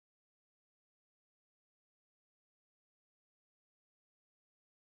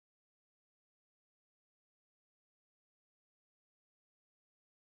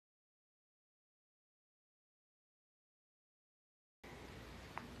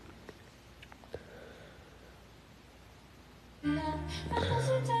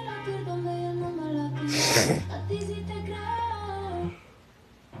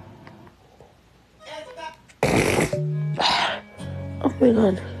my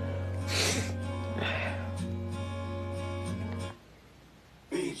god.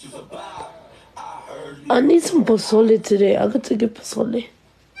 I need some pozole today. I got to get pozole.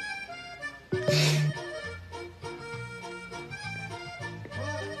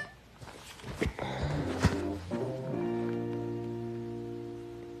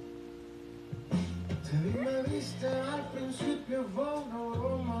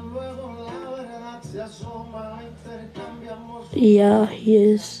 Yeah, he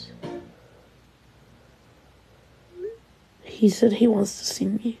is. He said he wants to see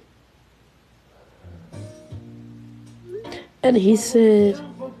me. And he said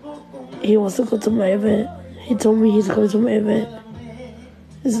he wants to go to my event. He told me he's going to my event.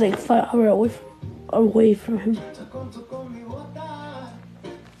 It's like 5 hours away from him.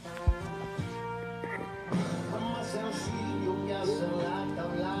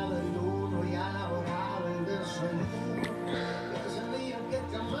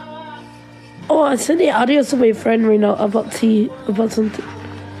 Oh, I sent the audio to my friend right now about something.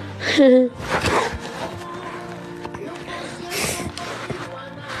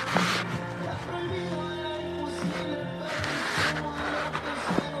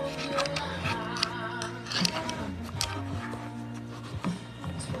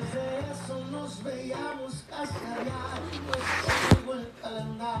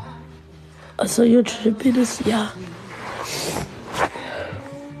 I saw your trip in this, yeah.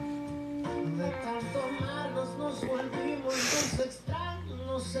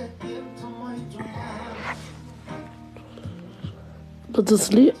 Go to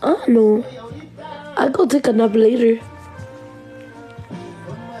sleep? I don't know. I go take a nap later.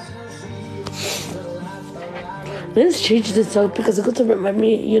 Let's change this out because it's going to remind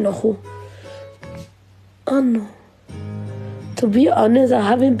me, you know who. I don't know. To be honest, I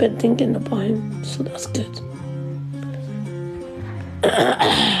haven't been thinking about him, so that's good.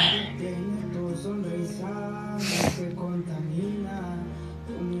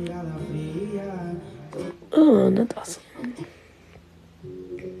 Oh, not awesome.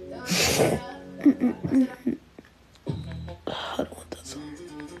 I don't want that song.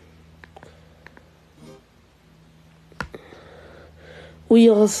 We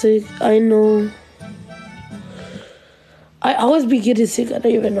all sick, I know. I always be getting sick. I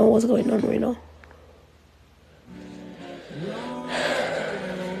don't even know what's going on right now.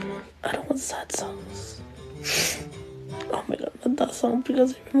 I don't want sad songs. Oh my god, not that song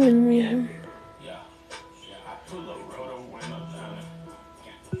because it reminds me of him.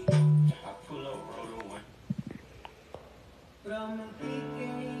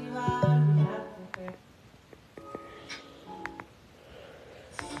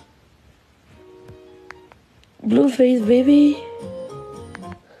 Blueface, baby.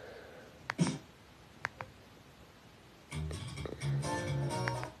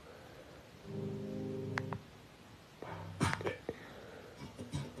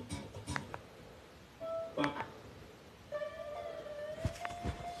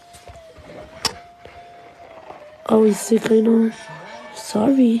 Always sick, I know.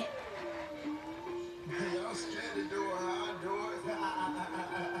 Sorry.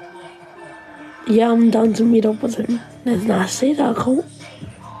 Yeah, I'm down to meet up with him. Let's not say that, Cole.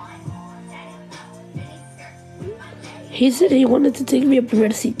 He said he wanted to take me a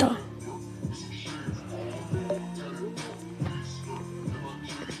primer cita.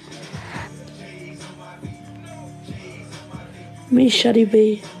 Me, Shawty,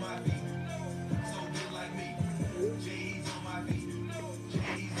 babe.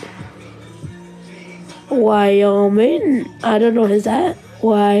 Wyoming. I don't know his at.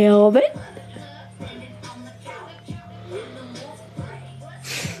 Wyoming.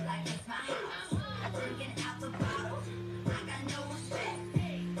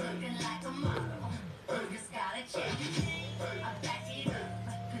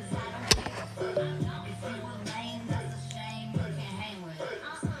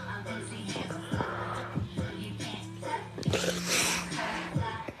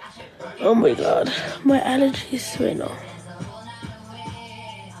 Oh my god, my allergies right now.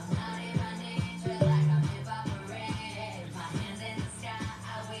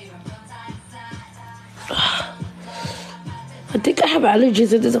 I think I have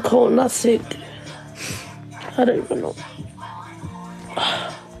allergies. It is a cold, not sick. I don't even know.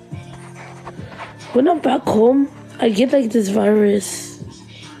 When I'm back home, I get like this virus.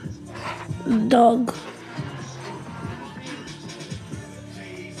 Dog.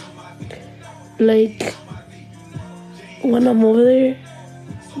 Like, when I'm over there,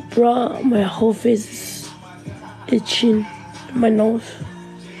 bro, my whole face is itching. My nose.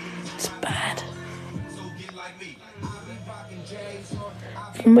 It's bad.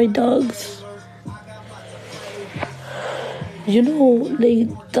 for my dogs. You know,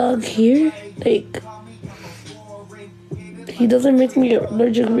 like, dog here, like, he doesn't make me an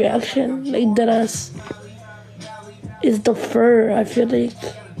allergic reaction, like, deadass. It's the fur, I feel like.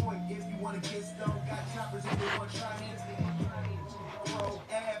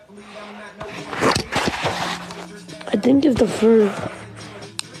 I think it's the fur.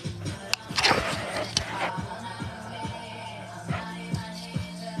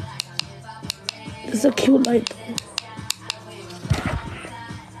 It's a cute light though.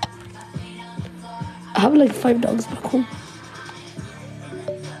 I have like 5 dogs back home.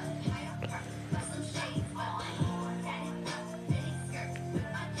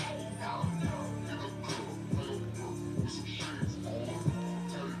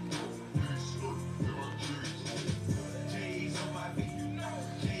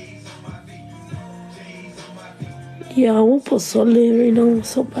 Yeah, I want pozole right now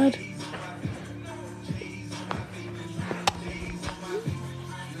so bad.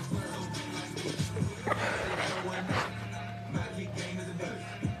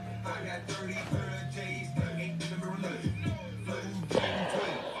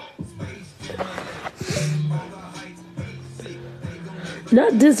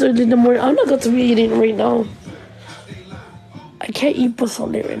 Not this early in the morning. I'm not going to be eating right now. I can't eat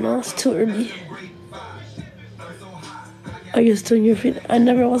pozole right now. It's too early. Are you still in your feet? I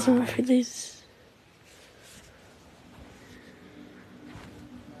never was on my feelings.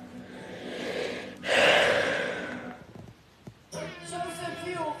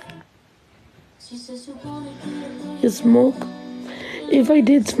 You smoke? If I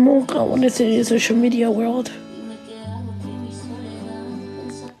did smoke, I want to say in social media world.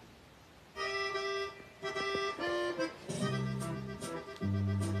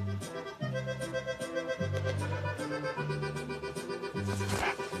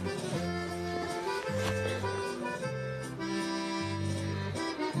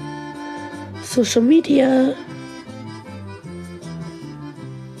 Social media.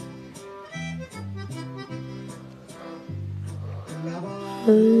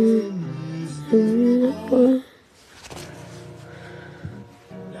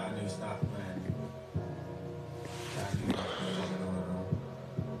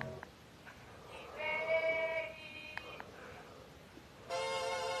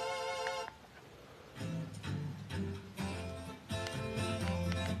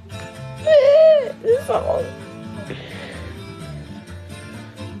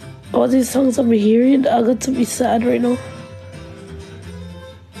 All these songs I'm hearing, I got to be sad right now.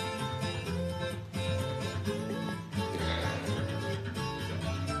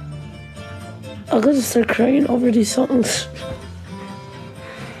 I got to start crying over these songs.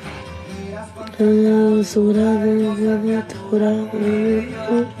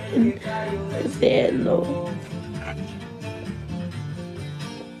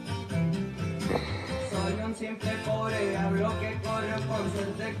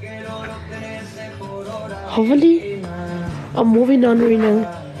 Hopefully, I'm moving on right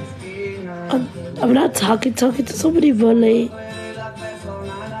now. I'm not talking to somebody, but like,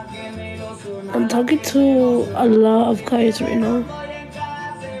 I'm talking to a lot of guys right now.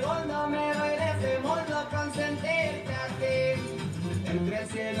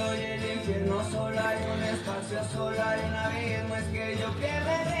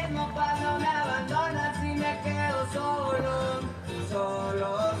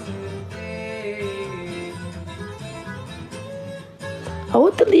 I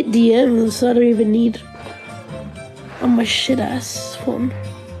want to delete DMs, so I don't even need on my shit ass phone.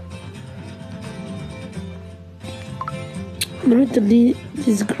 I'm gonna delete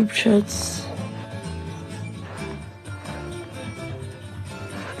these group chats.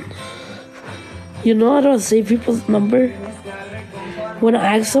 You know, I don't save people's number. When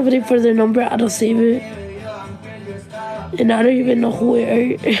I ask somebody for their number, I don't save it. And I don't even know who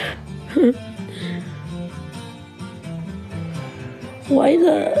it is. Why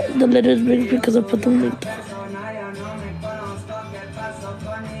the letters big? Because I put them like that.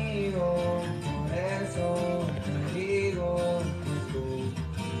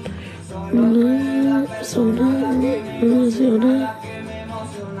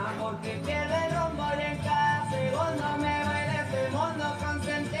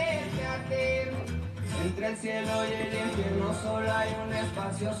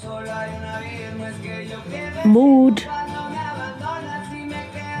 Mood.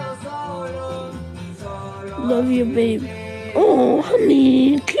 Love you, babe. Oh,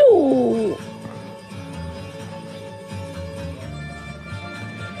 honey, cute.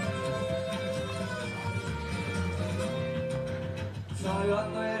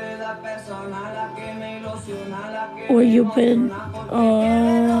 Where you been?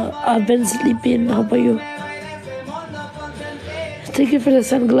 I've been sleeping. How about you? Thank you for the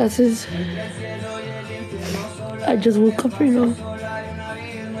sunglasses. I just woke up right now.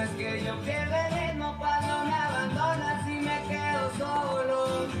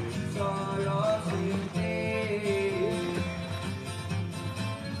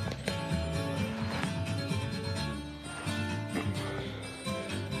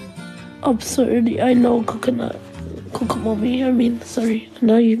 Absurd. I know coconut. Mommy, I mean, sorry.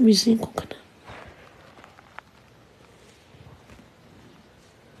 Now you're missing coconut.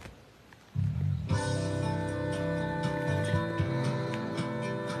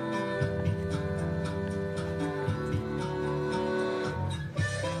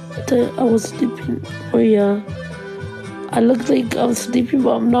 I was sleeping. Oh yeah. I look like I was sleeping,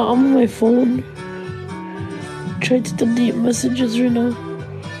 but I'm not. I'm on my phone. Trying to delete messages right now.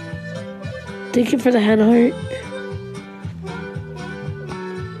 Thank you for the hand heart.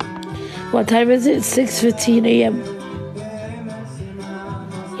 What time is it? 6:15 a.m.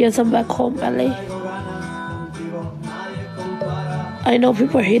 Yes, I'm back home, LA. I know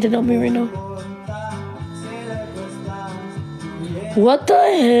people are hating on me right now. What the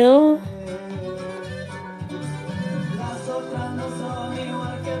hell?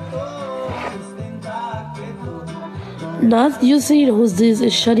 Not you saying who's this?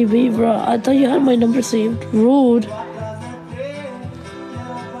 It's Shawty, baby, bro. I thought you had my number saved. Rude.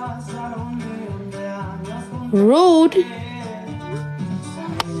 Rude.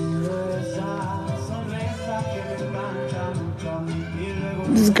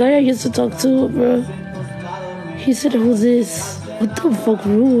 This guy I used to talk to, bro. He said, who's this? What the fuck,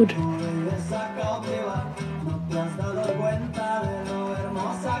 rude?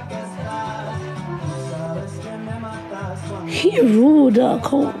 He rude,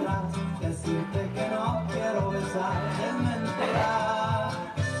 come.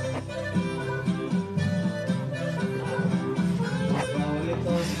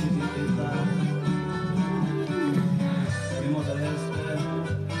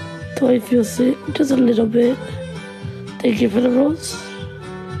 Do I feel sick? Just a little bit. Thank you for the rose.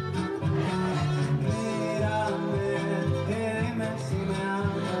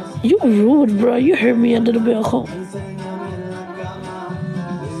 You rude, bro. You hurt me a little bit at home.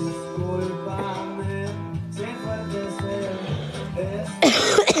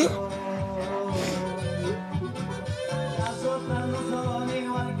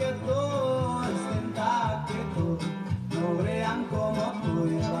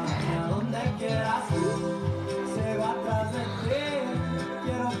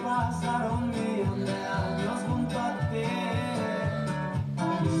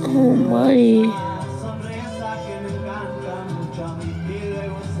 Oh my.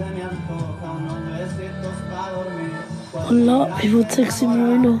 A lot of people texting me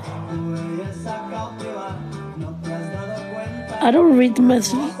right now. I don't read the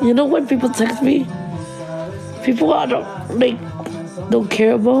message. You know when people text me? People I don't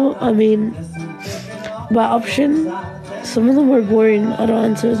care about. I mean, by option, some of them are boring. I don't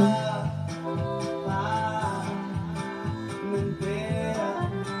answer them.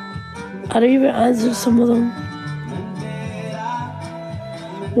 I don't even answer some of them.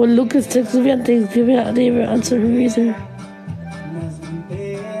 When Lucas texted me on Thanksgiving, I didn't even answer him either.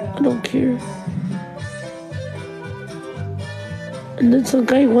 I don't care. And then some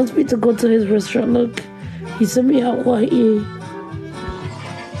guy wants me to go to his restaurant. Look, he sent me out what he ate.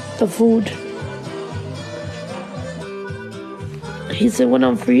 The food. He said when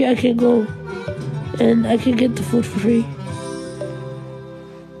I'm free, I can go and I can get the food for free.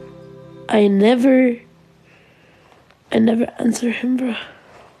 I never answer him, bro.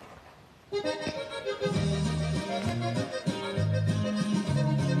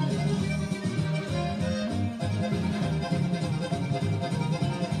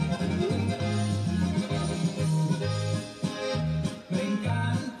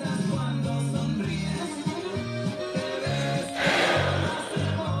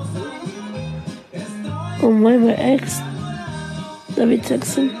 Oh my ex. Let me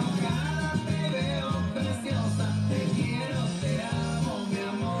text him.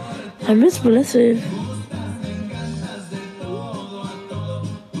 I miss Blessed.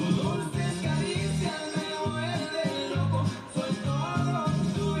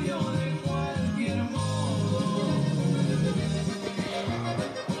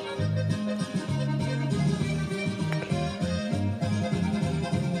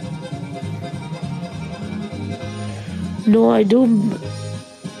 No, I don't.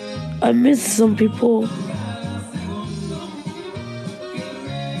 I miss some people.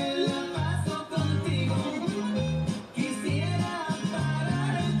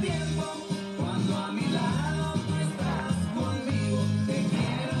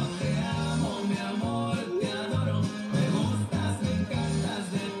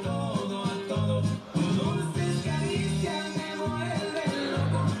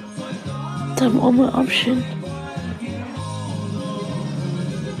 time on my option.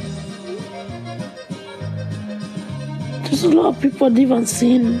 There's a lot of people I've even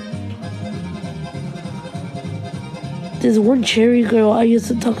seen. There's one cherry girl I used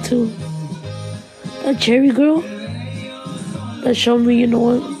to talk to. That cherry girl that showed me, you know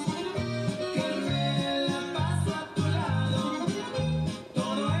what?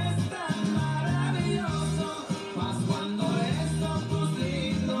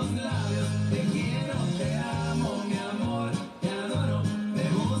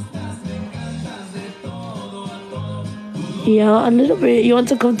 Yeah, a little bit. You want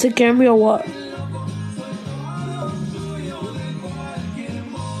to come take care of me or what?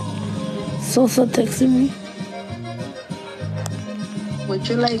 Sosa texting me. Would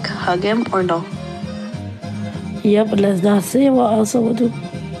you like hug him or no? Yeah, but let's not say what else I would do.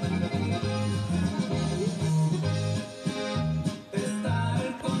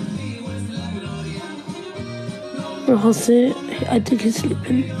 Or Jose, I think he's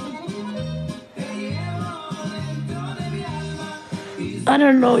sleeping. I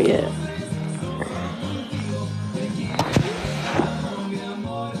don't know yet.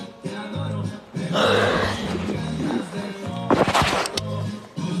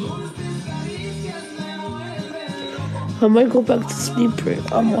 I might go back to sleep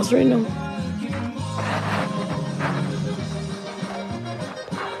almost right now.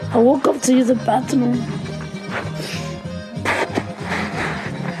 I woke up to use the bathroom.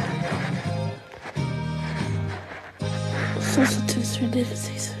 So text me later,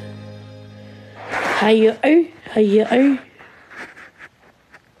 says. How you are? How you are?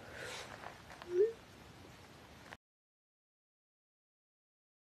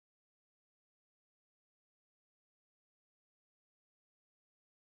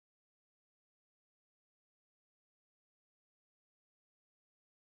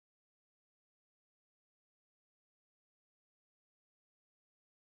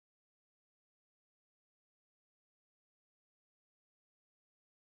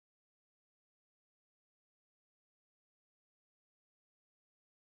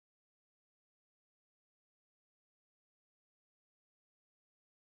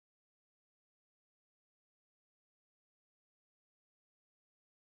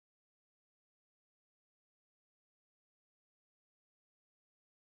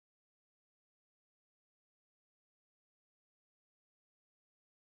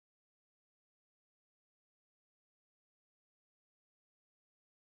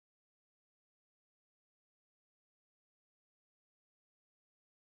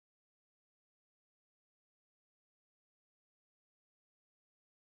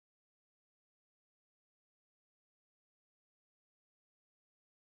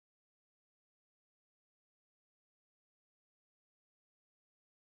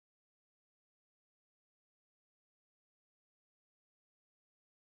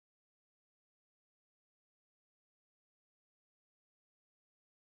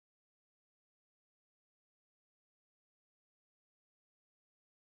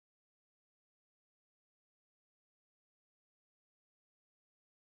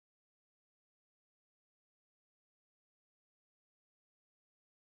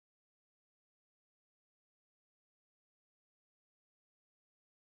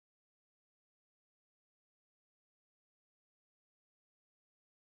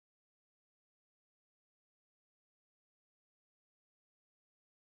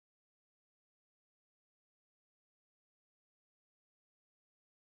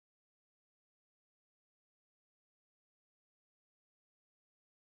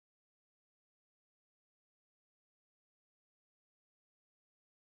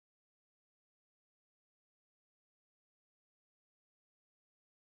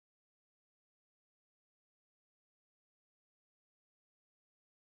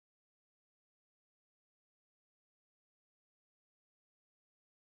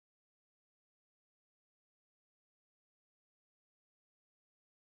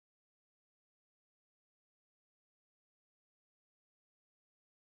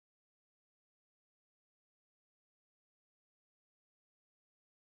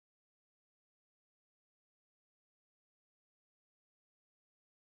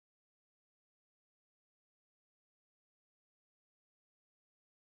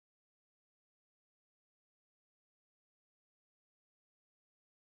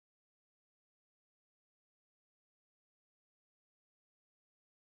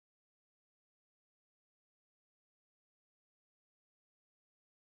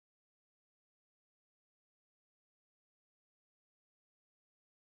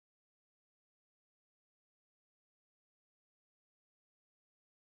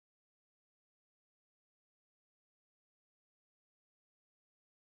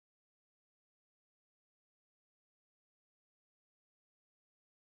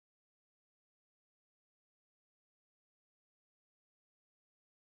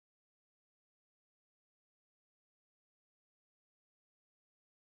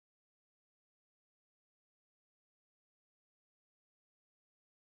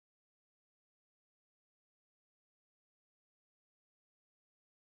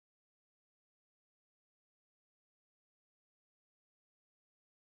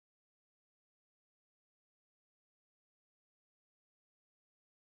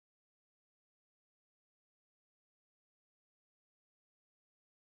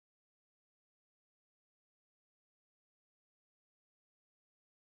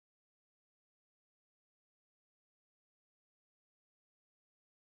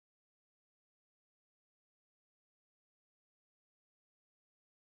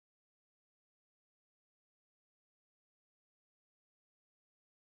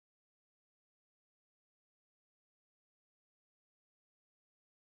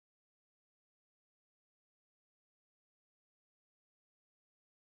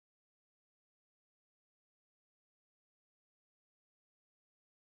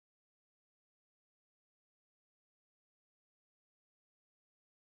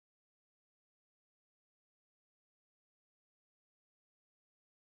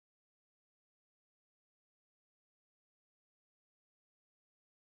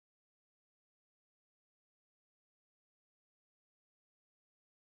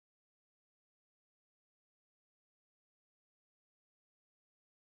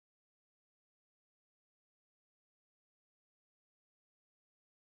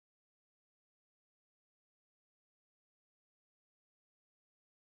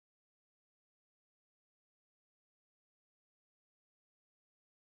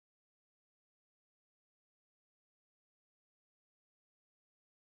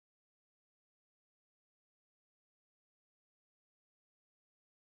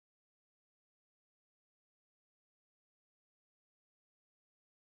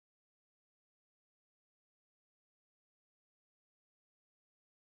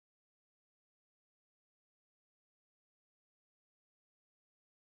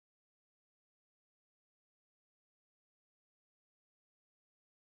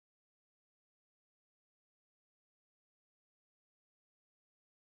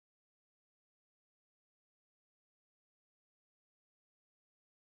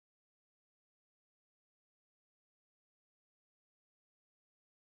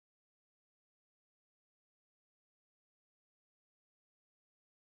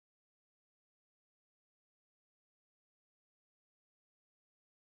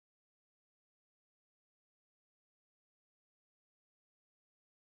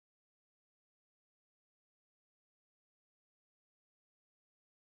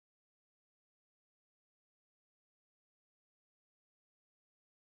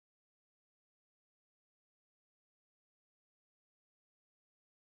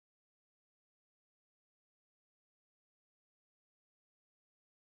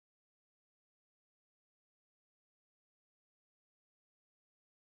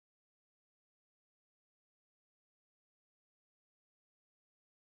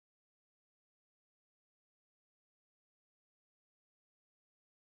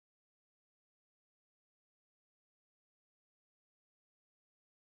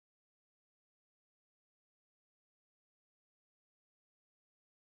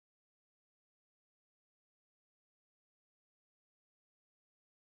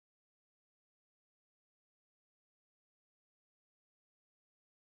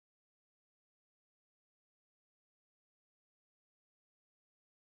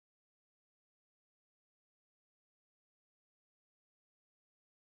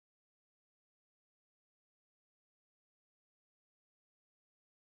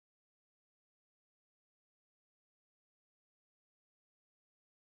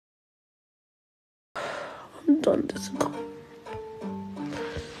 ¿Dónde se come?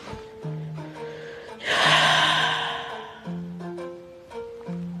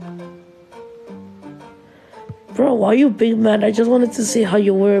 Bro, why are you big mad? I just wanted to see how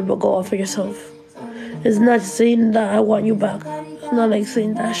you were, but go off of yourself. It's not saying that I want you back. It's not like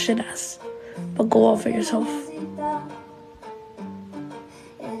saying that shit ass. But go off of yourself.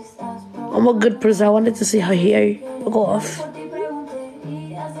 I'm a good person. I wanted to see how you are, but go off.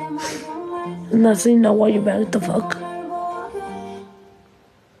 I'm not saying I want you back. What the fuck?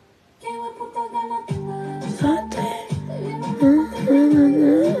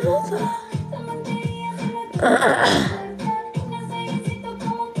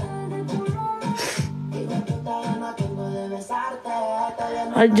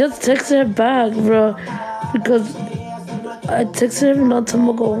 I just texted her back, bro, because I texted her not too long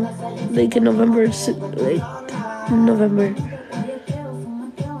ago, like in November, November.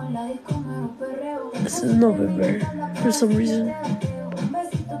 This is November for some reason.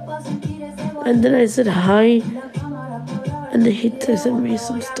 And then I said hi, and then he texted me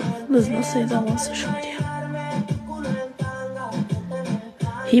some stuff. Let's not say that on social media.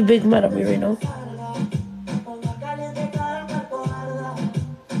 He big mad at me right now.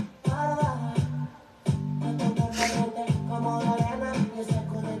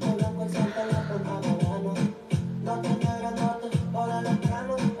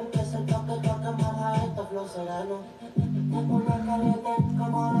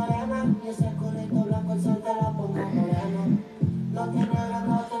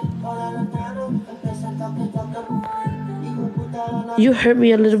 You hurt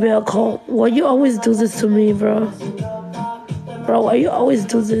me a little bit, I'll call. Why you always do this to me, bro? Bro, why you always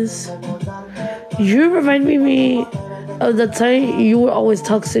do this? You remind me of the time you were always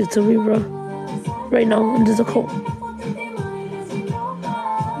toxic to me, bro. Right now, and there's a call.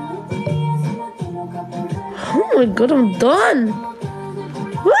 Oh my god, I'm done.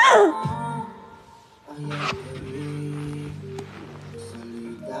 Ah!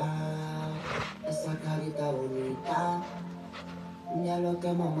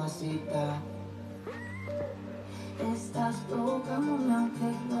 Estás provocando un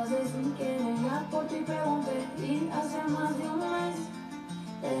ángel, lo haces sin querer, ya por ti pregunté y hace más de un mes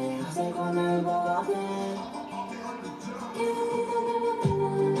te dejaste con el bobaje.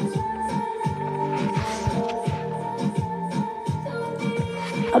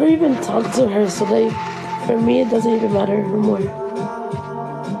 I don't even talk to her, so like, for me it doesn't even matter no more.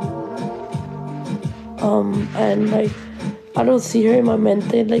 And like, I don't see her in my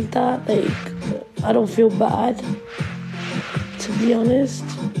mente like that. Like, I don't feel bad, to be honest.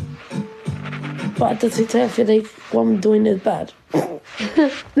 But at the same time, I feel like what I'm doing is bad.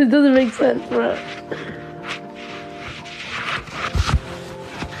 It doesn't make sense, bro.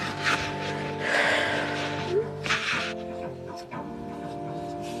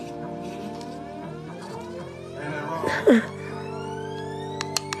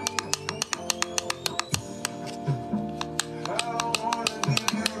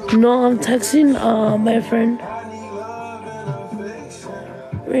 No, I'm texting my friend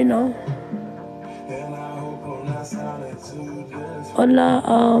right now. Hola,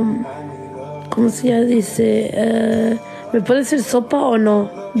 ¿cómo se dice? ¿Me puede hacer sopa o no?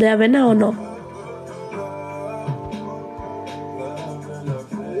 ¿De avena o no?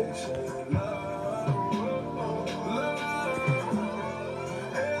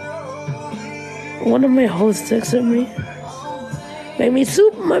 One of my hosts texted me. Make me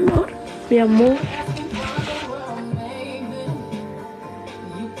soup, my amor. Mi amor.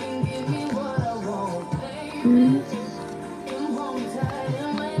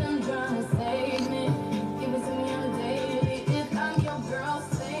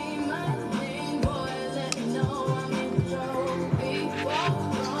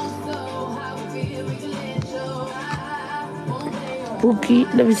 Pookie,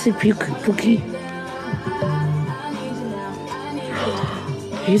 let me see Pookie.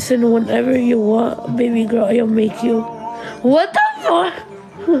 He said, whenever you want, baby girl, I'll make you. What the fuck?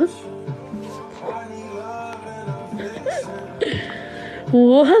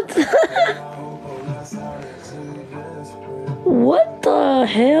 What? What the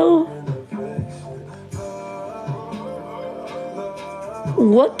hell?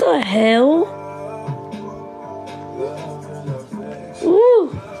 What the hell? Ooh.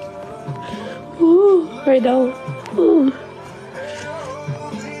 Ooh, right now. Ooh.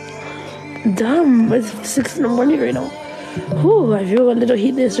 Damn, it's 6 in the morning right now. Ooh, I feel a little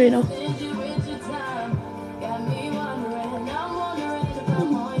heatless right now.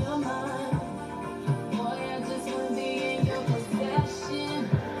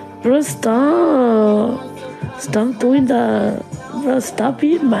 Bro, stop. Stop doing that. Bro, stop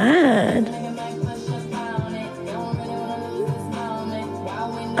being mad.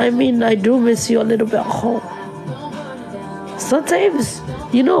 I mean, I do miss you a little bit at home. Sometimes,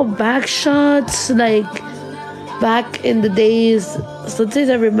 back shots, like back in the days, sometimes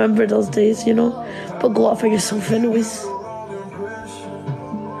I remember those days, but go out for yourself anyways.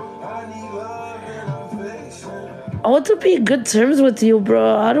 I want to be in good terms with you,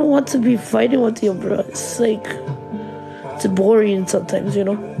 bro. I don't want to be fighting with you, bro. It's like, it's boring sometimes,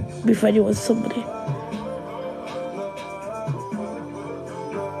 be fighting with somebody.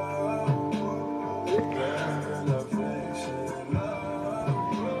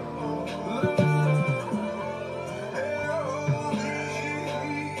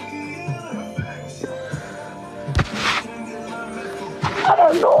 I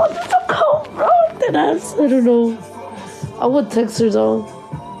don't know what to call, bro. That ass, I don't know. I would text her though.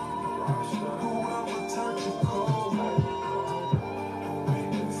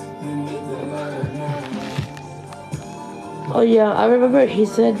 Oh yeah, I remember he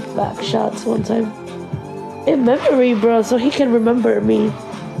said back shots one time. In memory, bro, so he can remember me.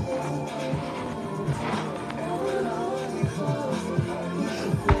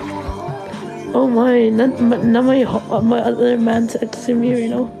 Oh my, not my other man texting me right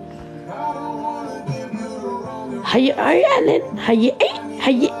now. How you are, Alan? How you ate?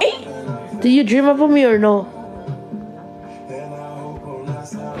 How you ate? Do you dream about me or no?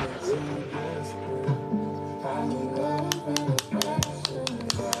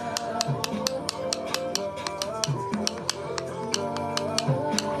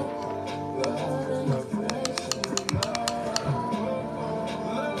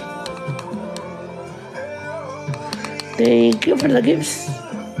 Thank you for the gifts.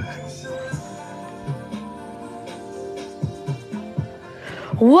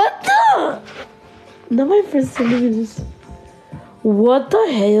 What the? Not my first time doing this. What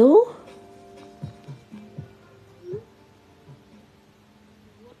the hell?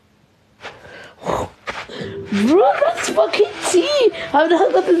 Bro, that's fucking tea. I'm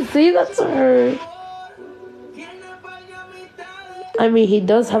not gonna say that to her. I mean, he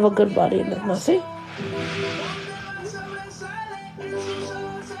does have a good body, let me say.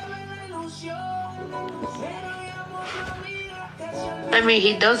 I mean,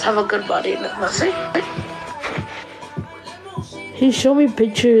 he does have a good body, let me say. He showed me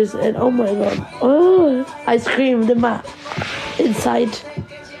pictures and oh my god. Oh, I screamed in my inside.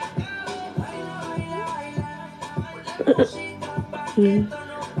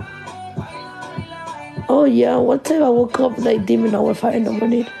 Oh yeah, one time I woke up like demon hour 5 in the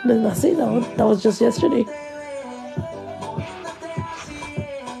morning. Then I say that one. That was just yesterday.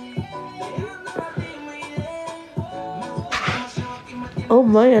 Oh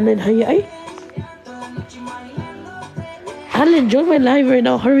my, and then hi. Alan, join my live right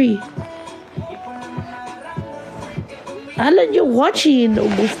now, hurry. Alan, you're watching,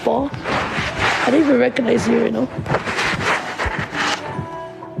 goofball. I don't even recognize you right now.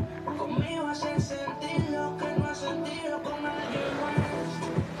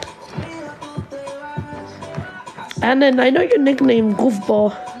 And then I know your nickname,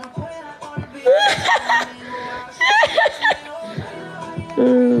 Goofball.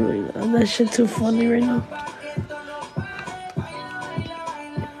 Oh my god, that shit too funny right now.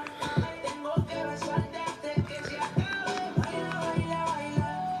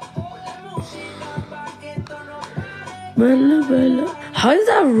 How is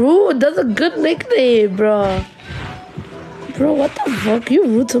that rude? That's a good nickname, bro. Bro, what the fuck? You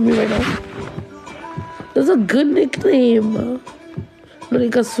rude to me right now. That's a good nickname.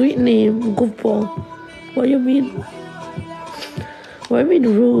 Like a sweet name, Goofball. What do you mean? What do you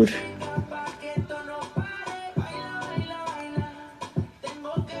mean rude?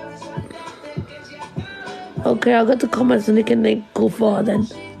 Okay, I got to call my nickname Goofball then.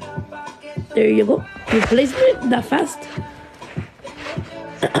 There you go. Replacement that fast.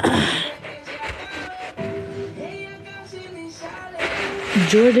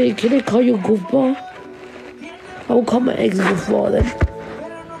 Jordan, can I call you Goofball? I will call my ex Goofball then.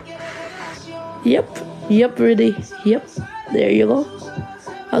 Yep, ready. Yep, there you go.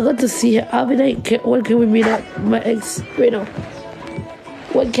 I got to see her. I'll be like, when can we meet up? My ex, right now.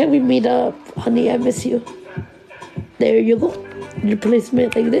 When can we meet up? Honey, I miss you. There you go.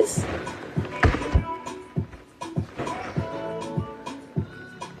 Replacement like this.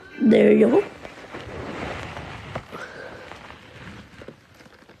 There you go.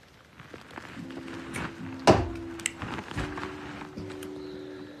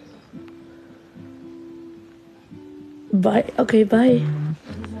 Bye. Okay, bye.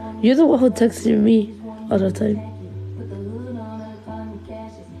 You're the one who texted me. all the time. Put the hood on her, call me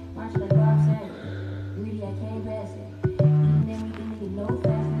Cassius. March like Bob Sanders. Greedy, I can't pass it. Eating everything, nigga, no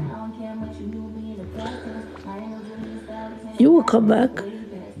fasting. I don't care much you do me in the past tense. I ain't no Julian style. You will come back.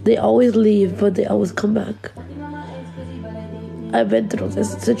 They always leave, but they always come back. I've been through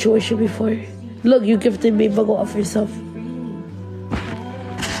this situation before. Look, you gifted me, but go off yourself.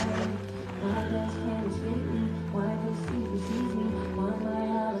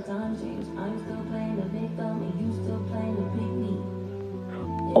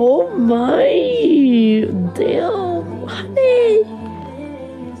 Oh my, damn, honey.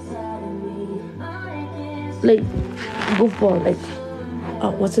 Like, goofball, like,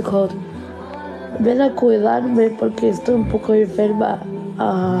 what's it called? Ven a cuidarme porque estoy un poco enferma.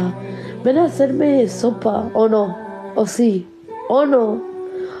 Ven a hacerme sopa, o no, o sí, o no.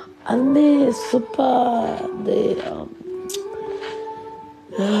 Hazme sopa de,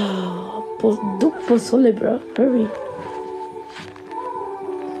 do pozole, bro, hurry.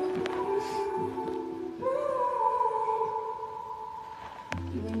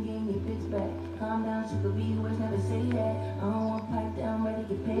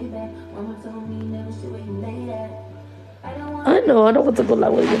 I know, I don't want to go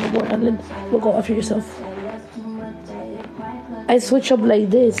that way anymore, Ellen. We'll go after yourself. I switch up like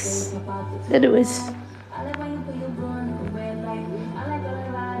this. Anyways.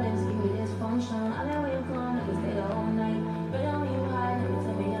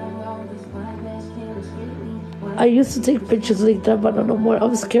 I used to take pictures like that, but no more. I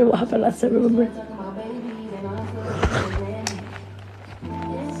was scared what happened last time, remember?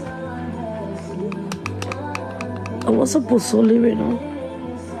 I want some pozole right now.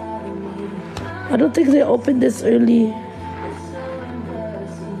 I don't think they opened this early.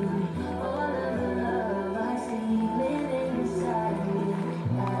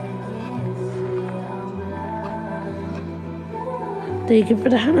 Thank you for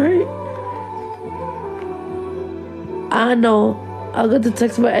the hand heart. I know. I'll get to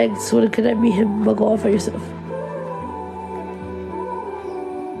text my ex so can I meet him, but go off for yourself.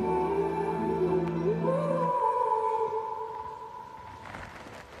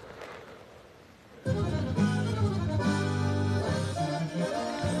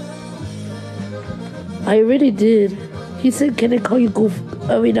 I really did. He said, can I call you Goof?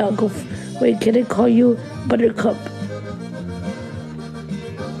 I mean, not Goof. Wait, can I call you Buttercup?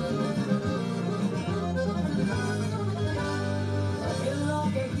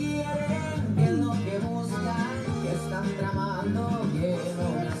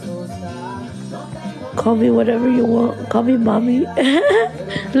 Call me whatever you want. Call me mommy.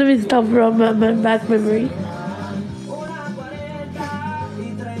 Let me stop from my back memory.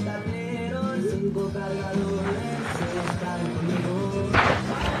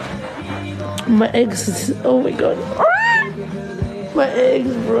 My ex is, oh my god. My ex,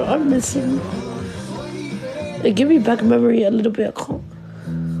 bro, I miss him. It gave me back memory a little bit.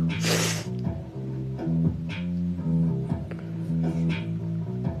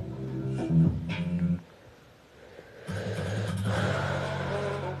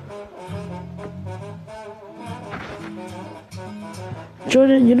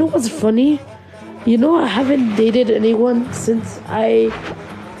 Jordan, you know what's funny? You know I haven't dated anyone since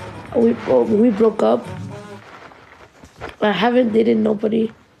we broke up. I haven't dated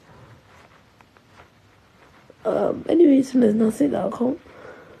nobody. Anyways, there's nothing alcohol.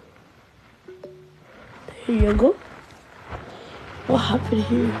 There you go. What happened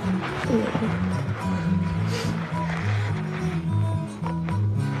here?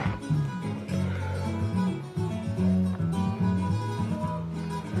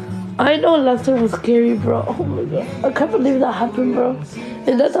 I know last time was scary, bro. Oh my god. I can't believe that happened, bro.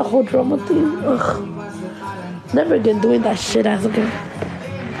 And that's a whole drama thing. Ugh. Never again doing that shit ass again.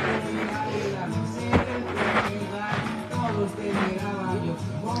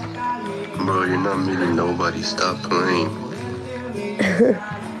 Bro, you're not meeting nobody. Stop playing.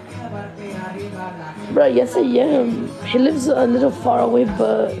 Bro, yes I am. He lives a little far away,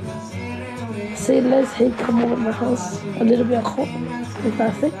 but say less, hey, come over to my house a little bit at home. Is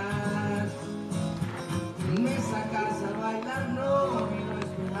that it?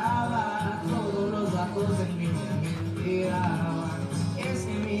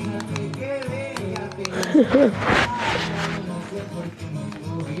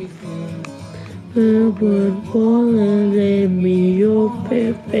 De mi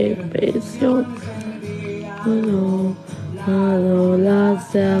perfección, no, la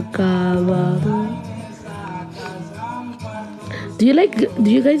se acabado. Do you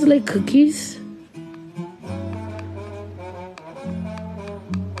guys like cookies?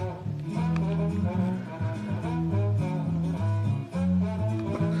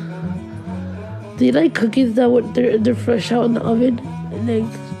 Do you like cookies that would they're fresh out in the oven,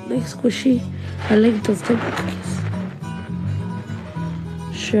 like squishy? I like those type of cookies.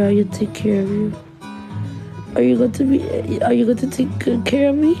 Sure, you take care of you. Are you going to take good care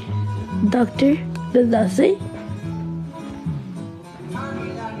of me, doctor? Does that say?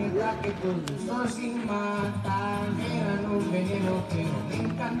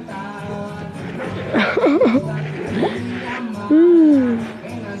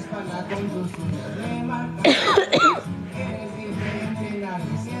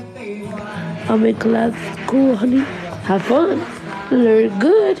 I'll make class cool, honey. Have fun. Learn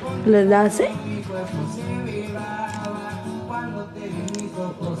good. Does that say?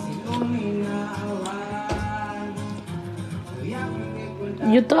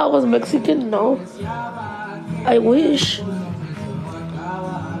 You thought I was Mexican? No. I wish.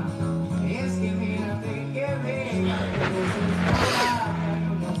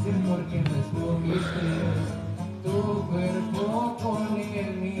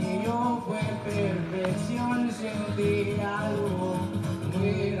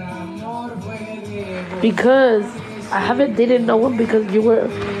 Because I haven't dated no one because you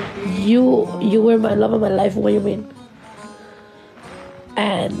were my love of my life. What do you mean?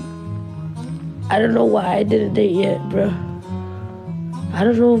 And I don't know why I didn't date yet, bro. I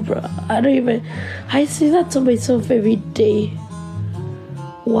don't know, bro. I say that to myself every day.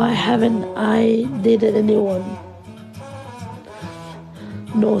 Why haven't I dated anyone?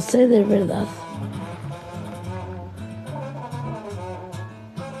 No sé de verdad.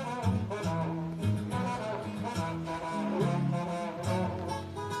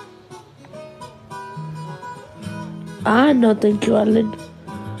 No, thank you, Alan.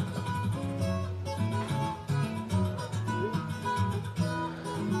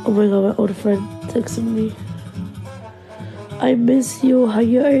 Oh my god, my old friend texted me. I miss you. How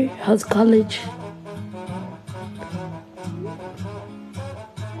you are? How's college?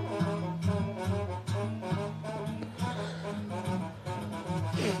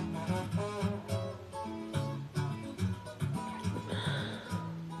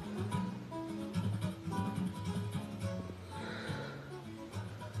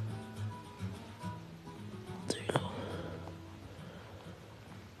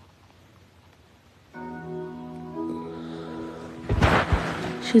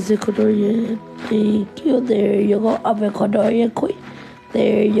 She's Ecuadorian. Thank you. There you go. I'm Ecuadorian queen.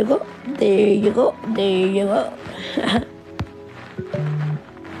 There you go. There you go. There you go.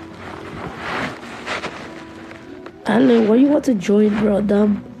 Alan, why you want to join, bro?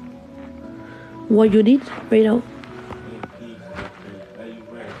 Damn. What you need right now?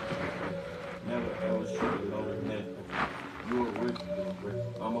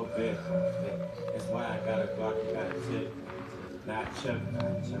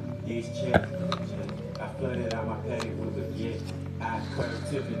 These checks, I flooded out my pay with a jet. I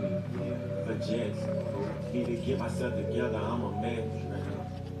curved Tiffany for jets. Need to get myself together, I'm a man.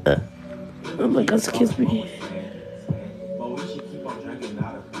 Oh my god, excuse me. But we should keep on drinking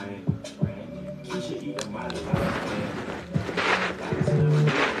out of pain. We should eat the money out of pain.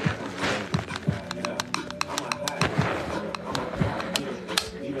 I'm a hot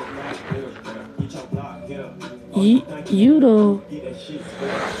get your block, you know.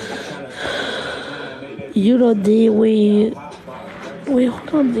 You know they wait,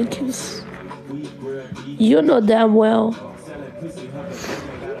 hold on, Nickens. You know damn well.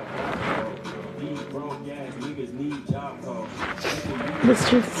 Let's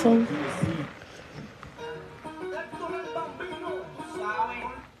do the song.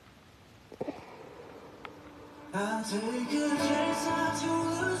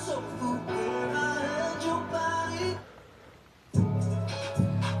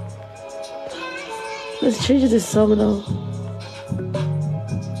 Let's change this song now.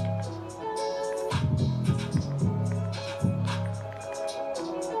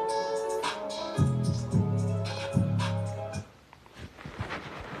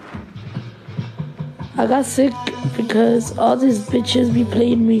 I got sick because all these bitches be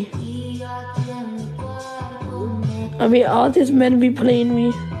playing me. I mean, all these men be playing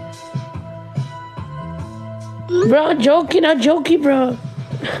me. Bro, I'm joking, bro.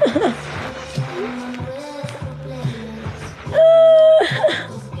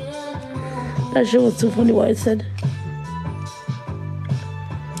 That shit was too funny what I said.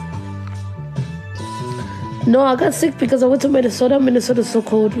 No, I got sick because I went to Minnesota. Minnesota's so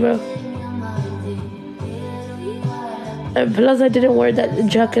cold, bro. And plus I didn't wear that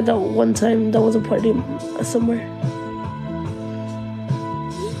jacket that one time that was a party somewhere.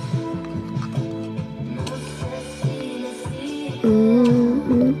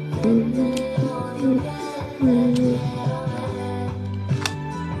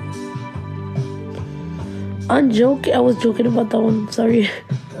 I was joking about that one. Sorry.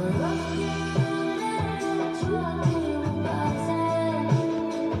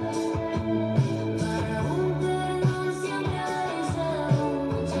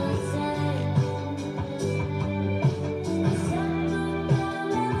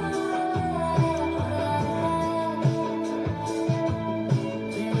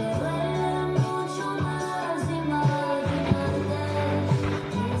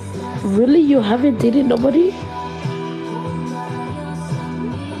 Really? You haven't dated nobody?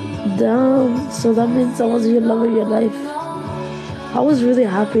 Damn. So that means I was your love of your life. I was really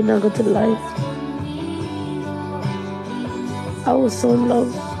happy, not going to lie. I was so in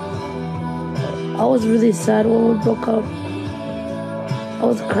love. I was really sad when we broke up. I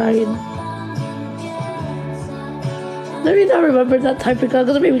was crying. Let me not remember that time because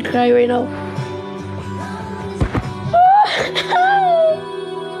it's gonna make me cry right now.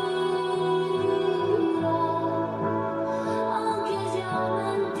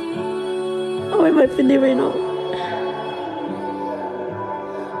 Oh, am I feeling right now?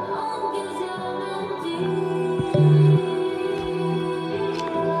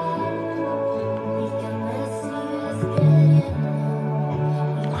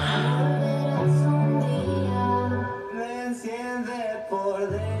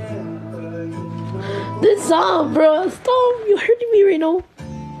 This song, bro, stop! You hurting me right now.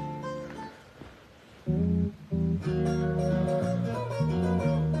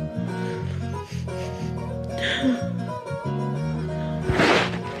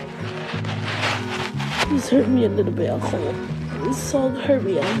 This hurt me a little bit. This song hurt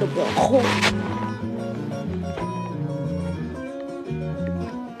me a little bit. Hold on.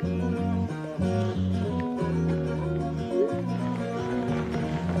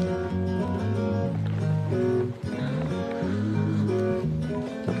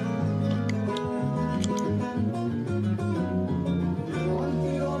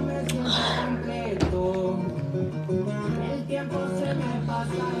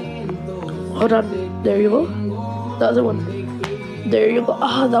 There you go. The other one. There you go.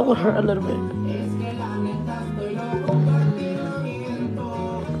 Ah, that one hurt a little bit.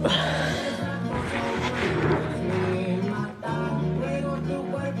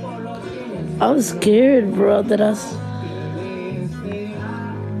 I'm scared, bro.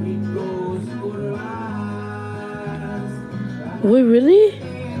 Wait, really?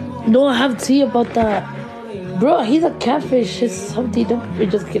 No, I have tea about that. Bro, he's a catfish. It's something. We're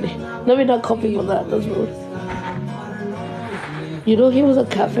just kidding. Let me not call people that. That's rude. You know he was a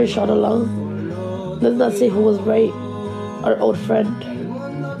catfish all along. Let's not say who was right. Our old friend.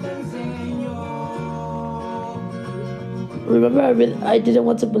 Remember, I didn't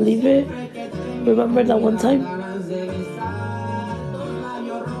want to believe it. Remember that one time?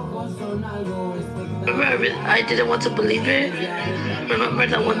 Remember, I didn't want to believe it. Remember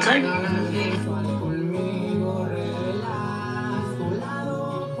that one time?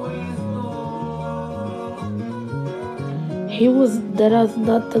 He was deadass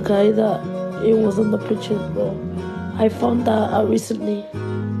not the guy that it was in the pictures, bro. I found that out recently.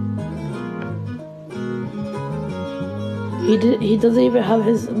 He doesn't even have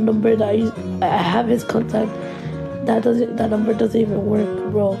his number that I have his contact. That number doesn't even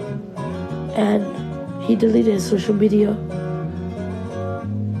work, bro. And he deleted his social media.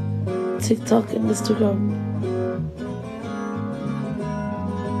 TikTok and Instagram.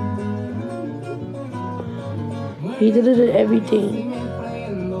 He deleted everything.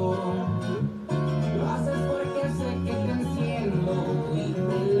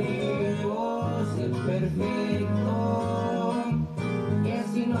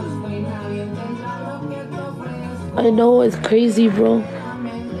 I know it's crazy, bro.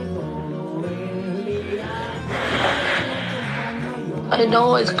 I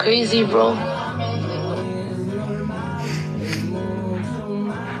know it's crazy, bro.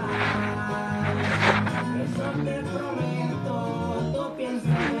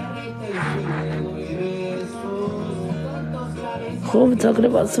 Who am I talking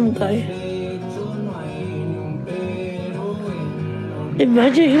about? Some guy.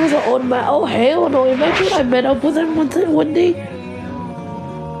 Imagine he was an old man. Oh hell no! Imagine I met up with him one day.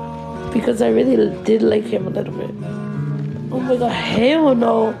 Because I really did like him a little bit. Oh my god, hell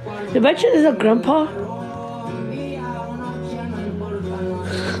no! Imagine he's a grandpa.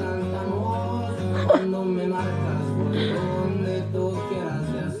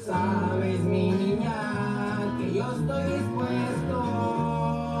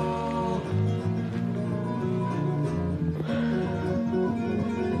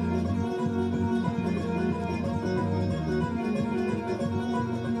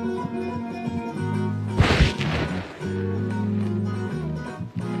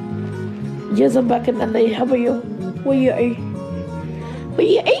 Yes, I'm back in LA. How about you? Where you at? Where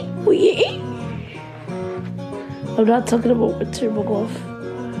you at? Where you at? I'm not talking about Mr. McGough.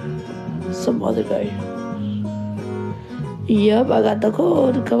 Some other guy. Yup, I got the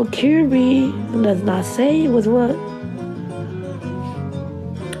code. Come cure me. Does not say it was what.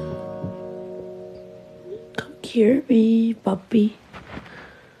 Come cure me, puppy.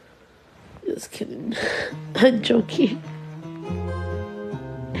 Just kidding. I'm joking.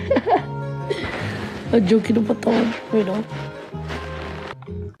 I'm joking about that one right now.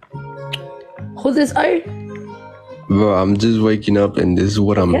 Who's this? I Bro, I'm just waking up and this is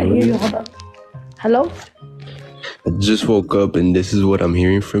what I'm can't hear you. hearing. Hold on. Hello? I just woke up and this is what I'm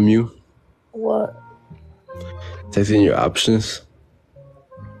hearing from you. What? Texting your options.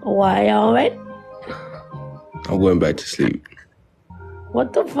 Why, alright? I'm going back to sleep.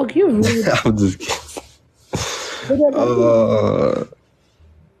 What the fuck? You rude. I'm just kidding.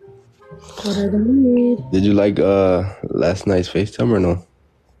 What did I read? Did you like last night's FaceTime or no?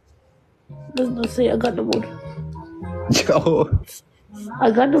 Does not say I got the mood. Yo. I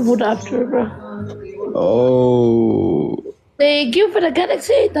got the mood after, bro. Oh. Thank you for the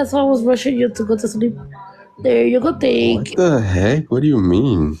galaxy. That's why I was rushing you to go to sleep. There you go, thank you. What the heck? What do you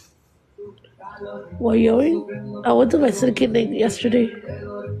mean? What you doing? I went to my second thing yesterday.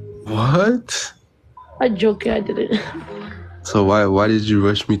 What? I'm joking, I didn't. So why did you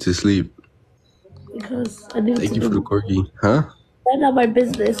rush me to sleep? Because I needed Thank to you for the do corky. Huh? that's not my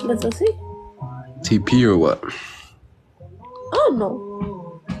business. Let's see. TP or what? Oh no.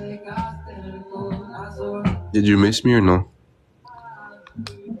 Did you miss me or no?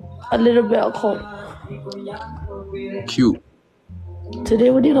 A little bit of cold. Cute. Today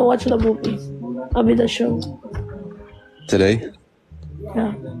we need to watch the movie. I mean the show. Today?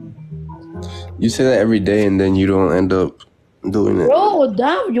 Yeah. You say that every day and then you don't end up doing it. Bro,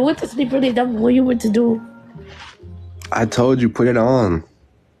 damn, you went to sleep really dumb. What you went to do? I told you, put it on.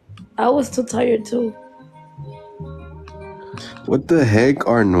 I was too tired too. What the heck,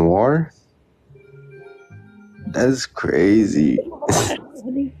 Art Noir? That's crazy.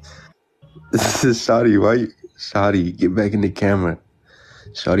 This is Shawty. Why? Shawty, get back in the camera.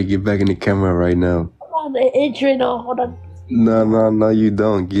 Shawty, get back in the camera right now. Hold on, it's right now. Hold on. No, you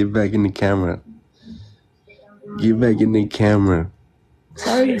don't. Get back in the camera. Get back in the camera.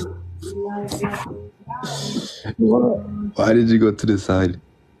 Sorry. What? Why did you go to the side?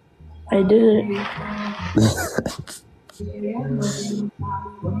 I didn't.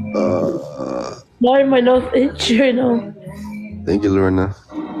 Sorry, my nose itch right now. Thank you, Lorna.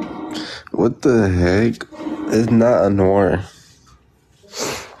 What the heck? It's not a noir.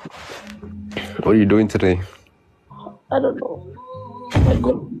 What are you doing today? I don't know. I'm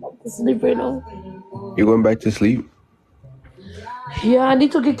going back to sleep right now. You going back to sleep? Yeah, I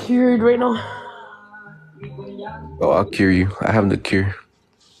need to get cured right now. Oh, I'll cure you. I have the cure.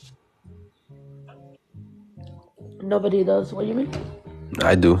 Nobody does. What do you mean?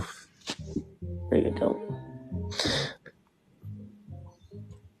 I do. No, you don't.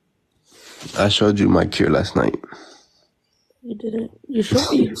 I showed you my cure last night. You didn't. You showed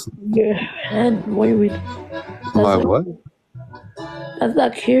me your hand. What do you mean? My not, what? That's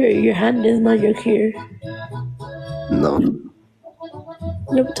not cure. Your hand is not your cure. No.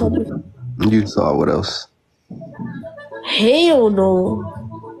 You told me. You saw what else? Hell no.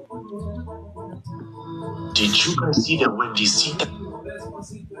 Did you guys see that Wendy Sita?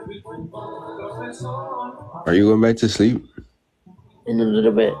 Are you going back to sleep? In a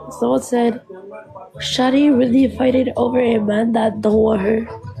little bit. Someone said, Shawty really fighting over a man that don't want her.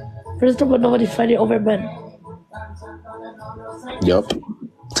 First of all, nobody's fighting over men. Yup.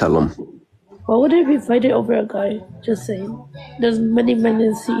 Tell him. Why would they be fighting over a guy? Just saying. There's many men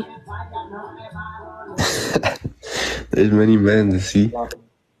in the sea. There's many men to see.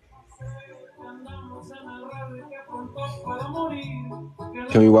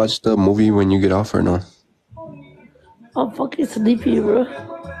 Can we watch the movie when you get off or no? I'm fucking sleepy, bro.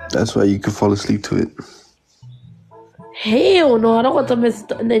 That's why you can fall asleep to it. Hell no, I don't want to miss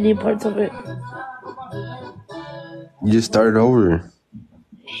any parts of it. You just started over.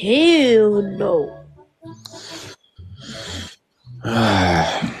 Hell no.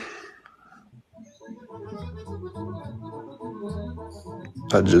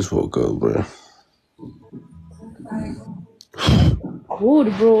 I just woke up, bro.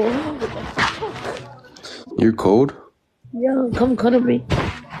 Cold, bro. You're cold? Yeah, come cuddle me.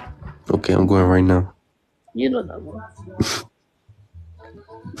 Okay, I'm going right now. You know that one.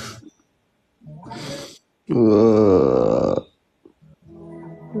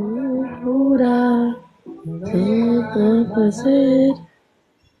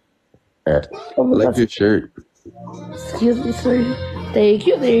 Oh I my like God. your shirt. Excuse me, sir. Thank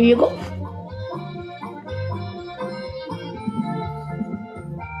you. There you go.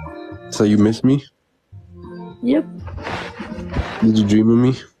 So you miss me? Yep. Did you dream of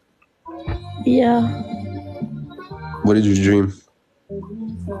me? Yeah. What did you dream?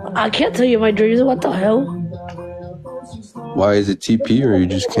 I can't tell you my dreams. What the hell? Why is it TP or you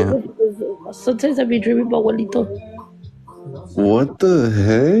just can't? Sometimes I be dreaming about Juanito. What the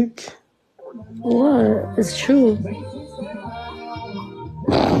heck? What? It's true.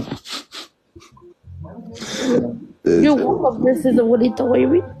 You It's- one more versus a Juanito. What you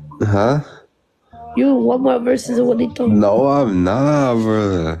mean? Huh? You one more versus a Juanito. No, I'm not,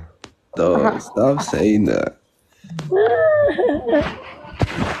 bro. Dog, stop saying that.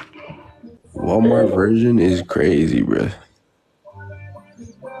 One more version is crazy, bro.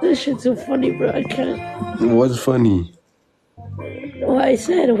 This shit's so funny, bro. I can't. What's funny? What I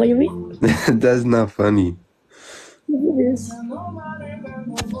said. What you mean? That's not funny. It is.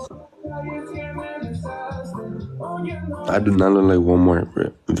 I do not look like one more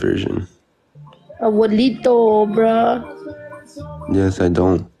version. A Juanito, bro. Yes, I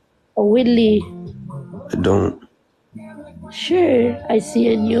don't. A Willy. I don't. Sure. I see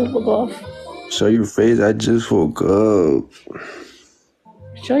in you. Fuck off. Show your face. I just woke up.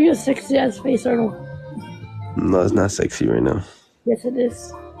 Show your sexy ass face, Arnold. No, it's not sexy right now. Yes, it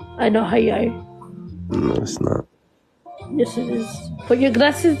is. I know how you are. No, it's not. Yes, it is. Put your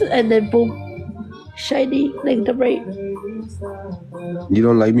glasses and then boom. Shiny like the bright. You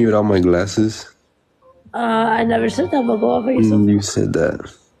don't like me without my glasses? I never said that, but go off for yourself. You said that.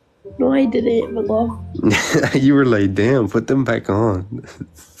 No, I didn't, but go off. You were like, damn, put them back on.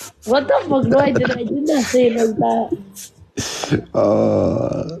 What the fuck? No, I didn't. I did not say it like that.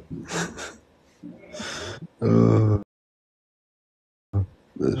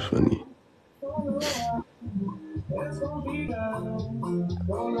 That's funny.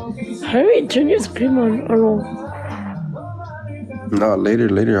 Hurry, turn your screen on, Arnold. No,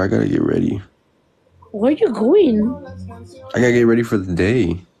 later. I gotta get ready. Where are you going? I gotta get ready for the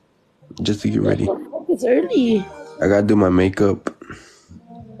day. Just to get ready. It's early. I gotta do my makeup.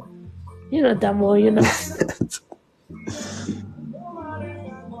 You're not that more, you know.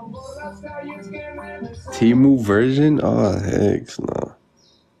 Timu version? Oh, heck no.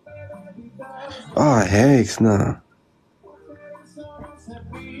 Oh, heck no.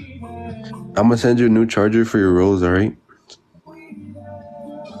 I'm gonna send you a new charger for your rolls, alright?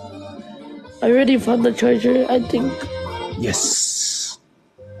 I already found the charger, I think. Yes.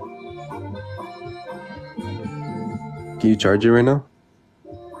 Can you charge it right now?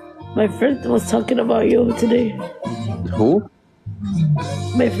 My friend was talking about you today. Who?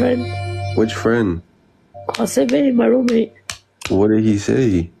 My friend. Which friend? Jose, my roommate. What did he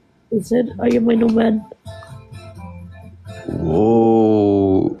say? He said, are you my new man?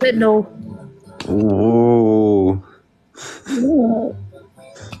 Whoa. I said no. Whoa. Yeah.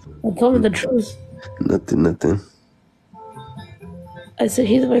 I told him the truth. Nothing. I said,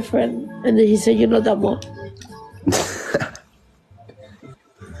 he's my friend. And then he said, you know that more.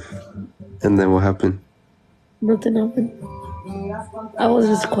 And then what happened? Nothing happened. I was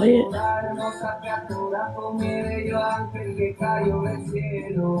just quiet.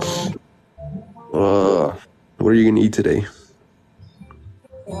 What are you gonna eat today?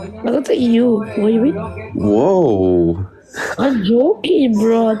 I got to eat you. What do you mean? Whoa. I'm joking,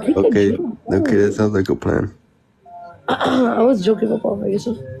 bro. I think Okay, that sounds like a plan. I was joking about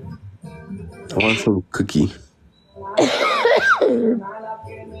yourself. I want some cookie. I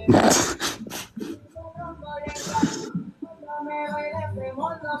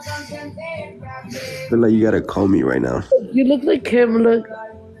feel like you gotta call me right now. You look like him, look.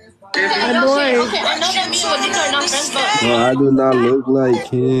 I know Okay, I know that me and Juanito are not friends, but No, I do not look like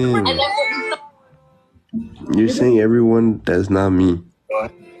him. You're saying everyone that's not me.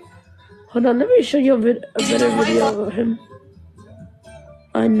 Hold on, let me show you a better video of him.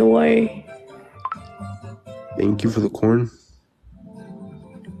 I know I. Thank you for the corn.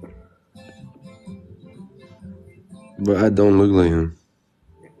 But I don't look like him.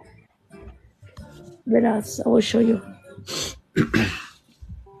 Verás, I will show you.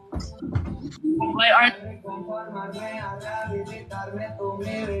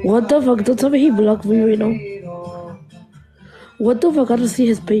 What the fuck? Don't tell me he blocked me right now. What the fuck? I don't see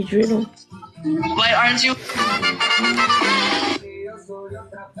his page right now. why aren't you?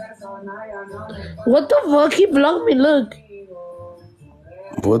 What the fuck? He blocked me, look.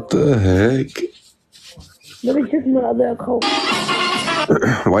 What the heck? Let me check my other account.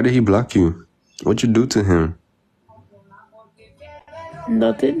 Why did he block you? What you do to him?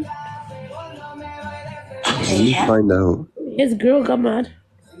 Nothing. Let me find out. His girl got mad.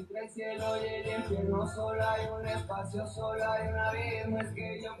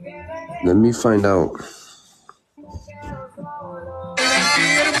 Let me find out.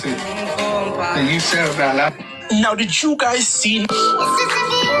 Now, did you guys see?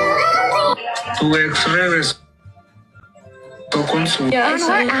 Anwar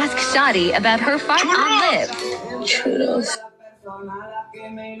asked Shawty about her fart on lip.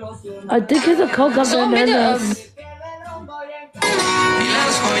 I think his account got bananas.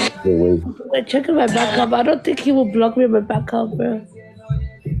 Wait. I'm checking my backup. I don't think he will block me on my backup, bro.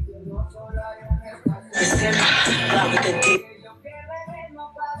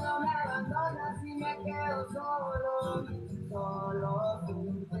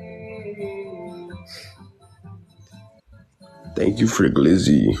 Thank you for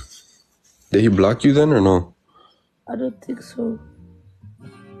Glizzy. Did he block you then or no? I don't think so.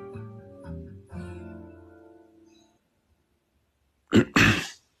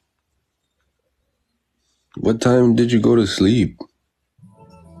 What time did you go to sleep?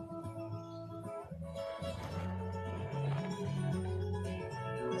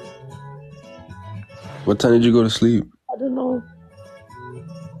 What time did you go to sleep? I don't know.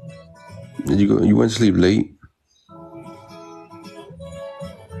 You went to sleep late?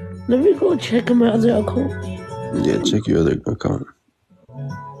 Let me go check on my other account. Yeah, check your other account.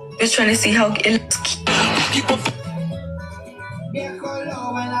 Just trying to see how it looks.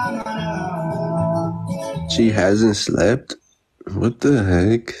 She hasn't slept? What the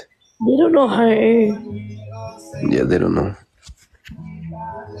heck? They don't know her. Yeah, they don't know.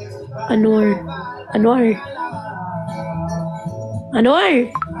 Anwar.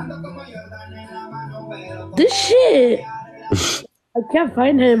 This shit. I can't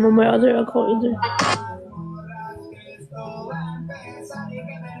find him on my other account either.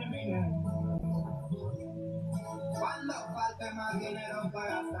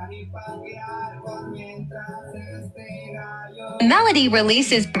 Melody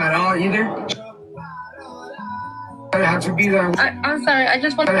releases. At all either. I have to be there. I'm sorry. I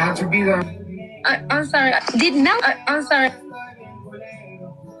just want. I have to be there. I'm sorry. I'm sorry.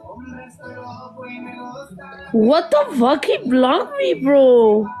 What the fuck? He blocked me,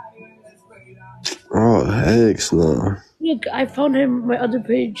 bro. Oh, heck no. Look, I found him on my other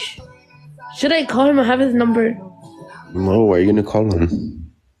page. Should I call him? I have his number. No, why are you gonna call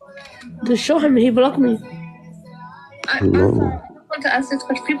him? To show him he blocked me. No. I just want to ask this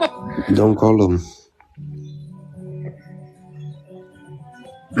question. People. Don't call him.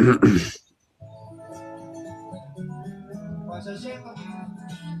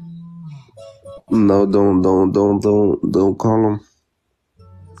 No, don't call him.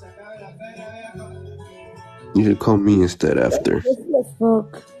 You should call me instead after.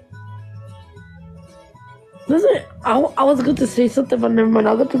 Fuck. Listen, I was going to say something, but never mind.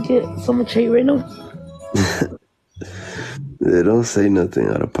 I'm going to get so much hate right now. They don't say nothing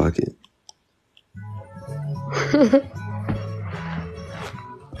out of pocket.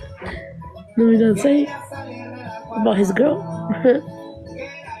 Let me not say about his girl.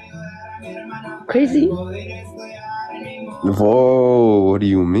 Crazy. Whoa, what do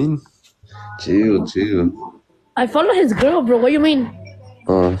you mean? Chill. I follow his girl, bro. What do you mean?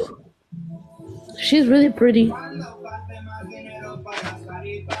 She's really pretty.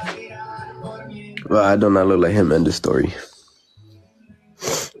 Well, I do not look like him in the story.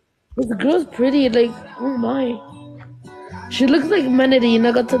 His girl's pretty, like, oh my. She looks like Manity in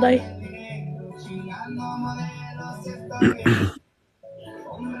Nagatadai.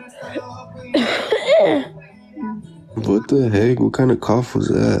 What the heck? What kind of cough was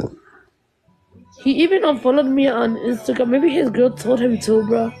that? He even unfollowed me on Instagram. Maybe his girl told him to,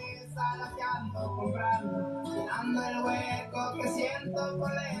 bro.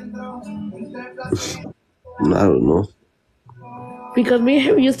 I don't know. Because me and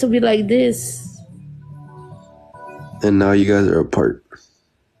him used to be like this. And now you guys are apart.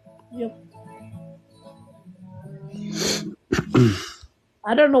 Yep.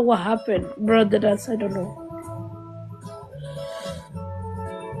 I don't know what happened, bro. I don't know.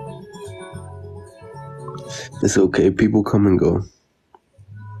 It's okay. People come and go.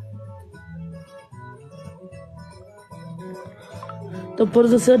 The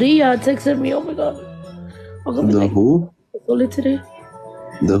Porzoseria texted me. Oh my god. The who? Pozole today.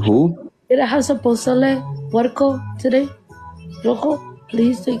 The who? Can I have some pozole puerco today? Rojo,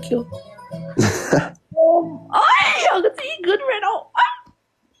 please, thank you. I'm gonna eat good right now.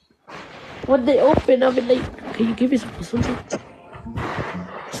 When they open, I'll be like, can you give me some pozole?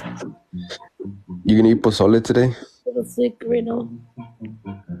 You gonna eat pozole today? I'm sick right now.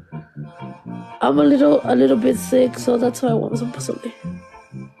 I'm a little bit sick, so that's why I want some pozole.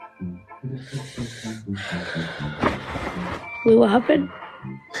 Wait, what happened?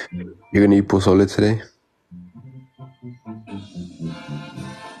 You're gonna eat pozole today?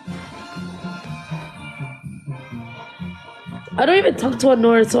 I don't even talk to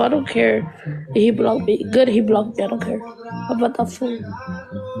Honor, so I don't care. He blocked me. Good, he blocked me. I don't care. How about that fool?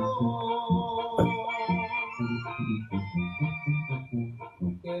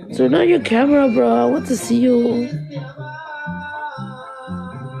 Turn on your camera, bro. I want to see you.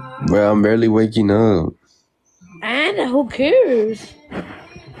 Bro, I'm barely waking up. And who cares?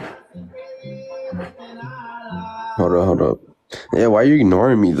 Hold up. Yeah, why are you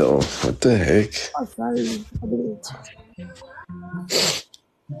ignoring me though? What the heck? Oh, sorry.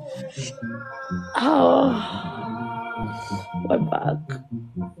 Oh, my back.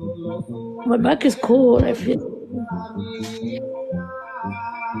 My back is cold. I feel.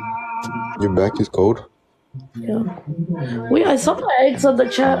 Your back is cold? Yeah. Wait, I saw my eggs on the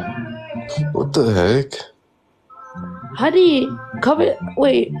chat. What the heck? Honey, come in.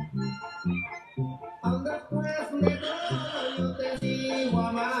 Wait.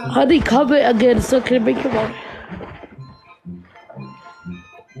 Honey, comment again so I can make your mom.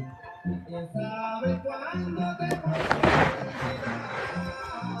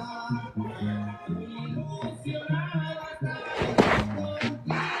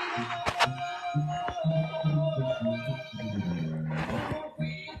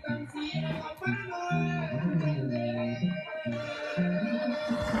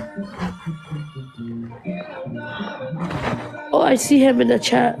 Oh, I see him in the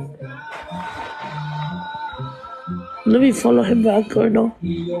chat. Let me follow him back or no.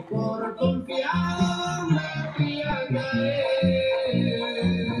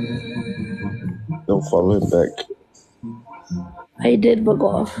 Don't follow him back. I did, but go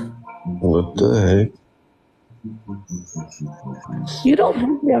off. What the heck? You don't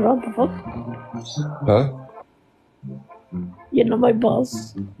move me around the fuck. Huh? You're not my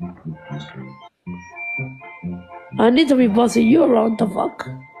boss. I need to be bossing you around the fuck.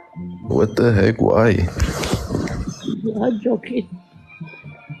 What the heck? Why? I'm joking.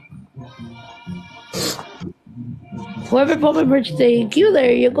 Whoever bought my merch, thank you.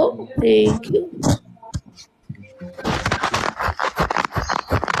 There you go. Thank you.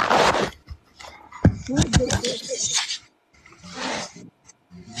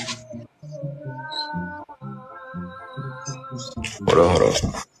 Hold up.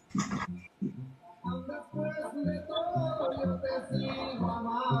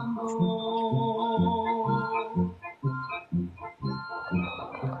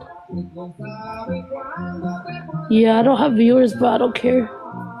 Yeah, I don't have viewers, but I don't care.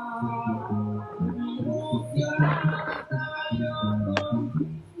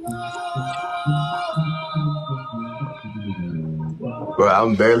 Bro,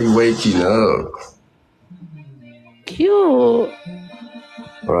 I'm barely waking up. Cute.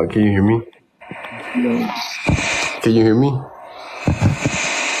 Hold on, can you hear me? No. Can you hear me?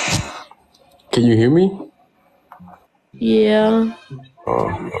 Can you hear me? Yeah.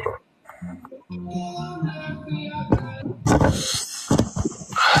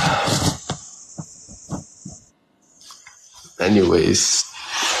 Anyways.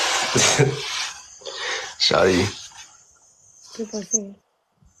 Shawty, ¿Qué pasó?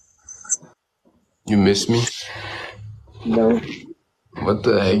 you miss me? No. What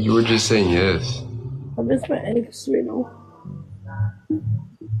the heck? You were just saying yes. I miss my ex right now.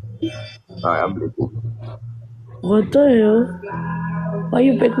 Alright, I'm leaving. What the hell? Why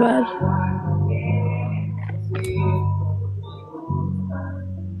you big mad?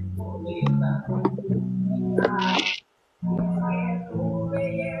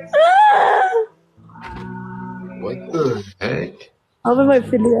 What the heck? I'm in my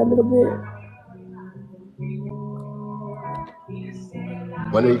feeling a little bit.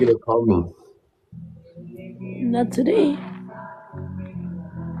 When are you gonna call me? Not today.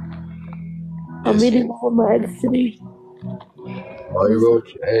 I'm Yes. meeting with my ex today. Oh, you're going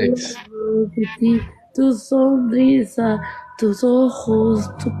with your ex. Tu sonrisa, tus ojos,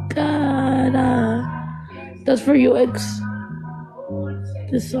 tu cara. That's for you, ex.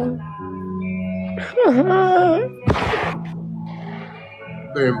 This song.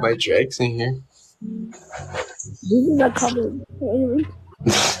 Better invite your ex in here. This is not coming.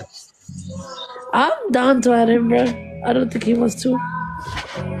 I'm down to add him, bro. I don't think he wants to.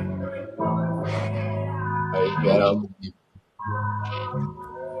 Alright, yeah, I'm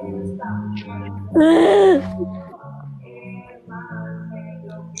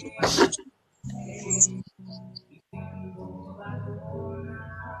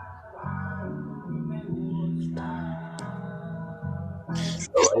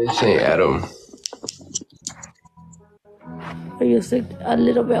Why are you saying Adam? Are you sick? A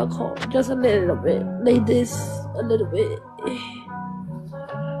little bit alcohol, just a little bit, like this, a little bit.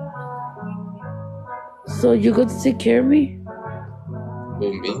 So you could take care of me?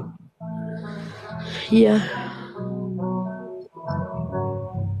 Who, me? Yeah.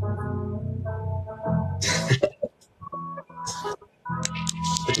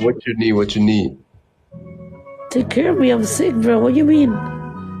 What you need? What you need? Take care of me. I'm sick, bro. What do you mean?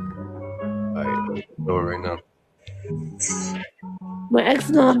 Alright, no, right now. My ex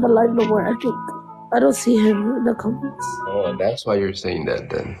not on the line no more. I think I don't see him in the comments. Oh, that's why you're saying that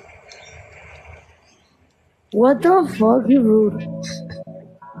then. What the fuck? You rude.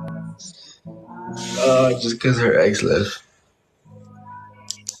 Just because her ex left.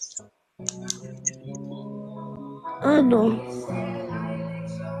 I know.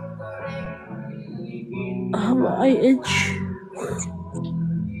 I itch.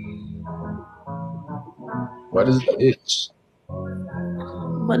 Why does it itch?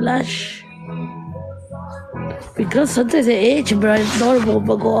 My lash. Because sometimes I itch, bro. It's normal,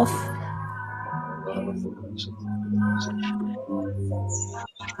 but go off.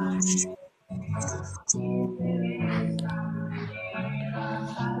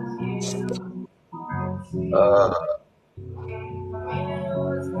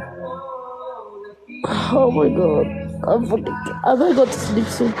 Oh my god. I'm gonna go to sleep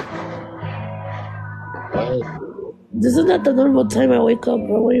soon. This is not the normal time I wake up,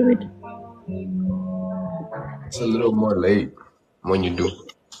 bro. What do you mean? It's a little more late when you do.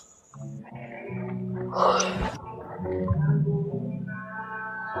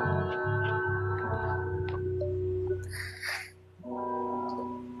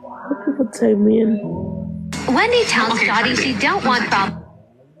 How people take me in? Wendy tells Shawty she don't want problems.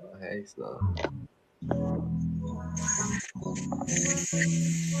 My ex now.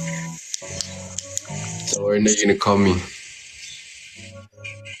 So when are you gonna call me?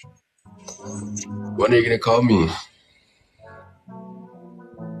 When are you gonna call me?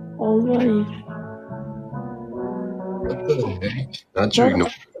 Oh my. What the heck? Not you ignore.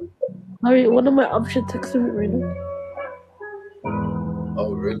 Sorry, one of my options texting me right now.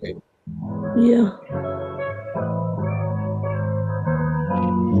 Oh really? Yeah.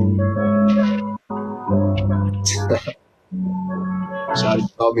 Shawty,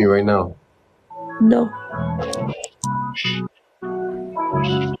 call me right now. No.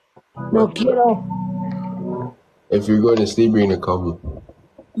 No quiero. If you're going to sleep, you're gonna call me.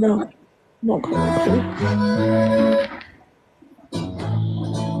 No. No quiero.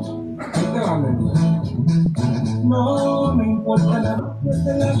 No me importa la noche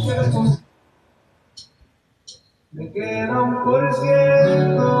de la que me queda 1%.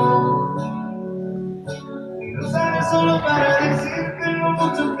 Y lo sabes solo para decirte lo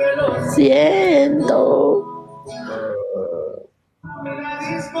mucho que lo Siento me la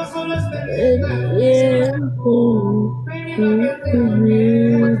disco solo es el tiempo.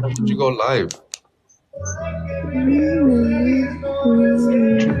 What time did you go live?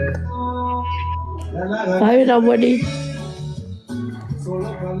 5 in the morning.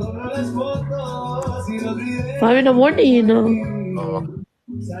 5 in the morning, you know. Oh.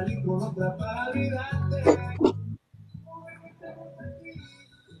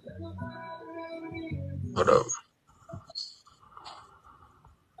 Hold up.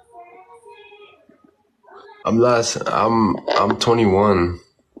 I'm 21.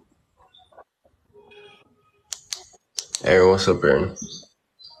 Aaron, what's up, Aaron?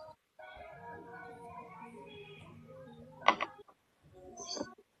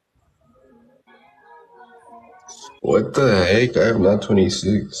 What the heck? I am not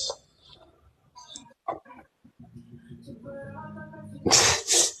 26.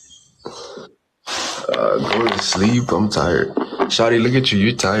 Go to sleep. I'm tired. Shawty, look at you.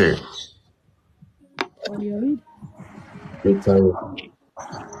 You're tired. You're tired.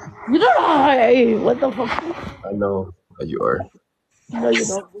 You don't know how I am. What the fuck? I know you are. No, you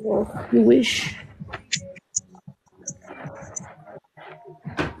don't. No. You wish.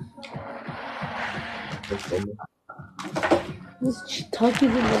 This talking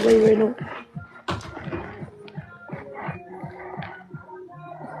in the way right now.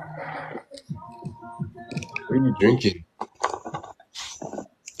 What are you drinking?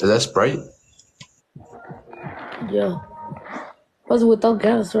 Is that Sprite? Yeah. Was without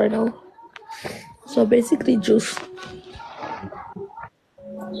gas right now. So basically juice.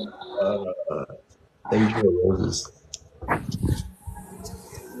 Thank you, Roses.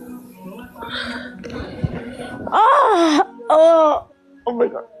 Ah! Oh! Oh my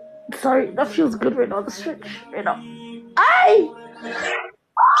god. Sorry, that feels good right now. The stretch right now. Ay!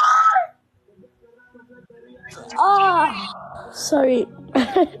 Ah! Sorry.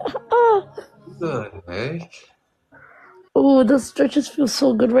 Ah! The heck? Oh, the stretches feel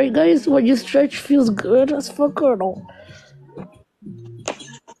so good, right, guys? When you stretch, feels good as fuck or no?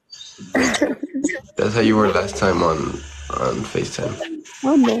 That's how you were last time on FaceTime.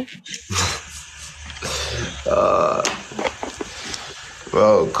 I know.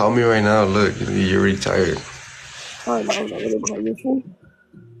 Well, call me right now. Look, you're retired. I know. I'm not gonna call you fool.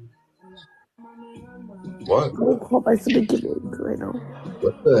 What? I don't call my significant right now.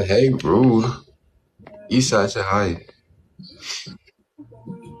 What the heck, rude? Eastside said hi.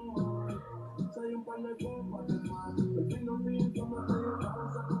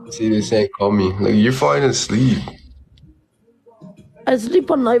 See, they saying call me. Like, you're falling asleep. I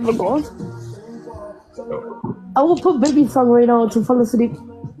sleep on night ago. I will put baby song right now to fall asleep.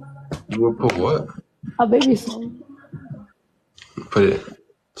 You will put what? A baby song. Put it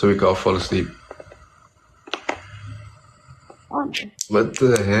so we can all fall asleep. I don't know. What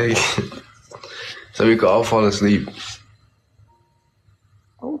the heck? So we can all fall asleep.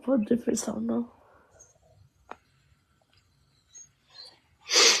 I will put a different song now.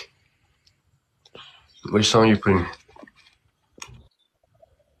 Which song you putting?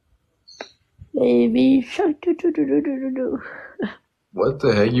 Baby shark do do do do do do do. What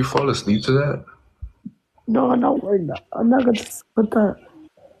the heck? You fall asleep to that? No, I'm not worried. I'm not gonna put that.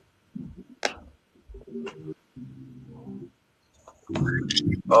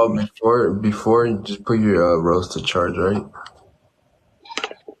 Oh, before you just put your roast to charge, right?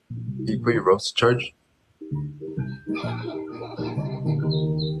 You put your roast to charge?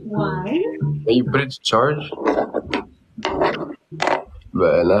 Why? And you put it to charge?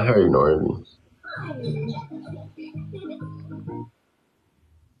 Man, not her ignoring me.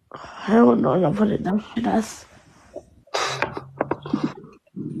 I don't know. I'm gonna put it down. Shit ass.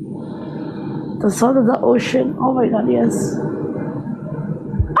 The sound of the ocean. Oh my god, yes.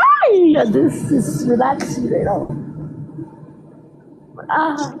 Ay, this is relaxing right now.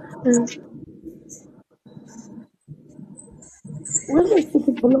 Ah. Where's my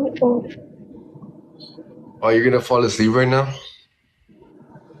stupid pillow? Oh. Oh, you're gonna fall asleep right now?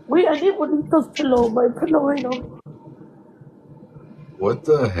 Wait, I need one of those pillow. My pillow right now. What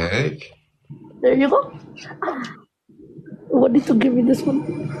the heck? There you go. What need to give me this one?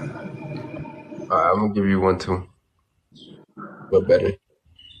 I'm gonna give you one too, but better.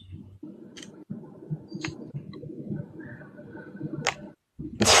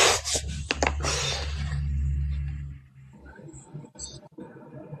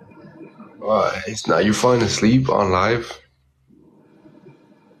 It's not you falling asleep on live.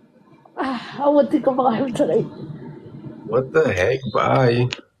 I will think about him tonight. What the heck? Bye.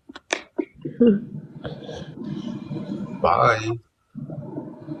 Bye.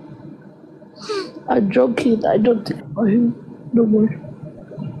 I'm joking. I don't think about him no more.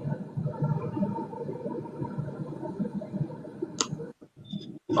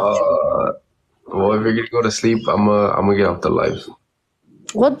 Well, if you're gonna go to sleep, I'm gonna get off the live.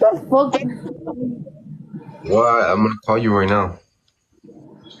 What the fuck? Why? I'm gonna call you right now.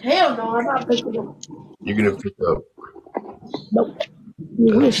 Hell no, I'm not picking up. You're gonna pick up. Nope.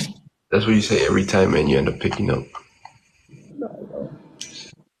 You wish. That's what you say every time, and you end up picking up.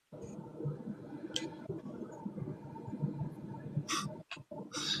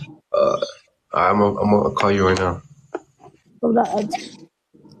 I'm gonna call you right now. I'm not answering.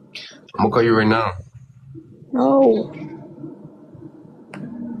 I'm gonna call you right now. No.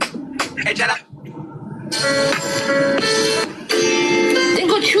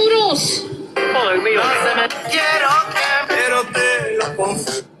 Tengo churros.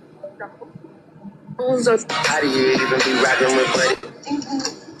 How do you even be rapping with buddy?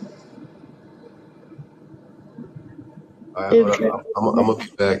 All right, hold up. I'm gonna be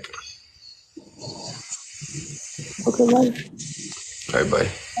back. Okay, bye. All right, bye.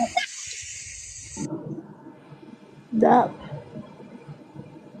 That.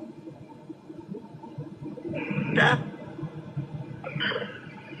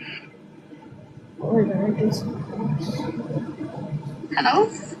 Oh my god, I just. Hello?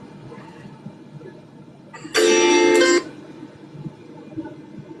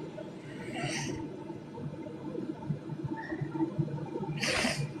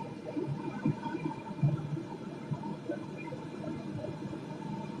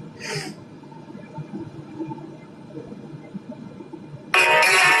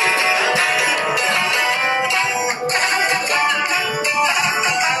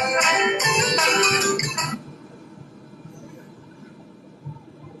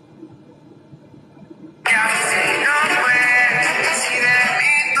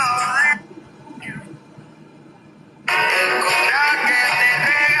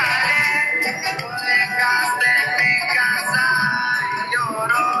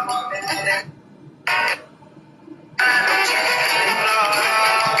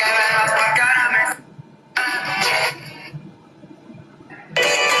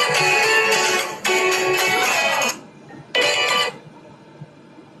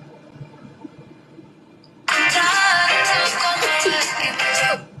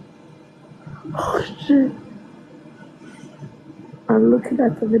 looking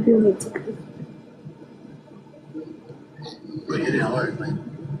at the video. It's okay.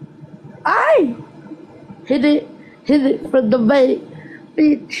 I hit it from the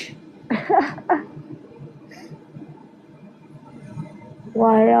beach.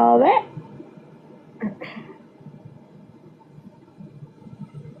 Why all that?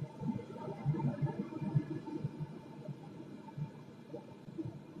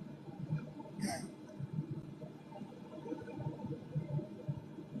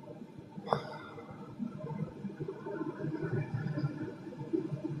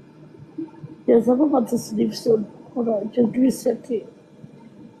 Yes, I'm about to sleep soon. Hold on, just give me a second.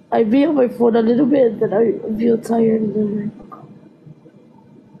 I be on my phone a little bit, then I feel tired and then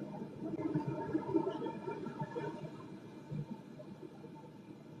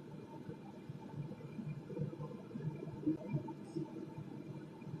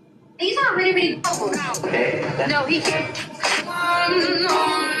He's not really No, he can't.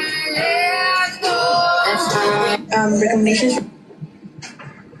 Recommendations.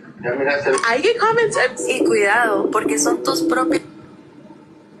 Hay que comments y cuidado, porque son tus propios.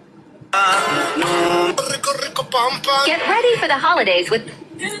 Get ready for the holidays with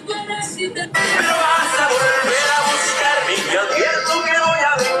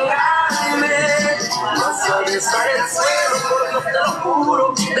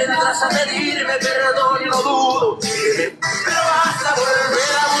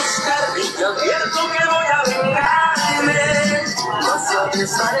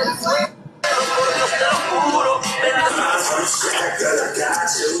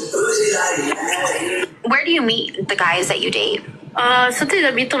Where do you meet the guys that you date? something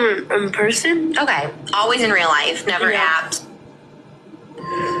I meet them in person. Okay. Always in real life, never apps.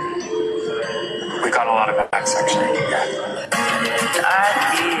 We got a lot of effects, actually. Yeah.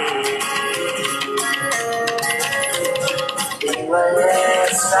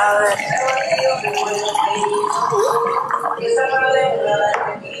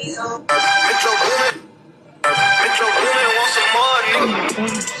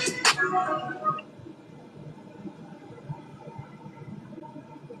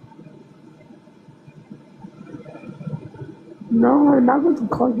 No, I'm not going to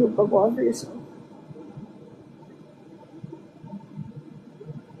call you but bother yourself.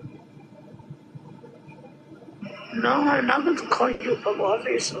 No, I'm not going to call you but bother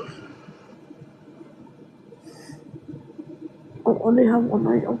yourself. I only have one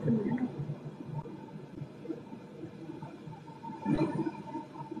eye open, you know.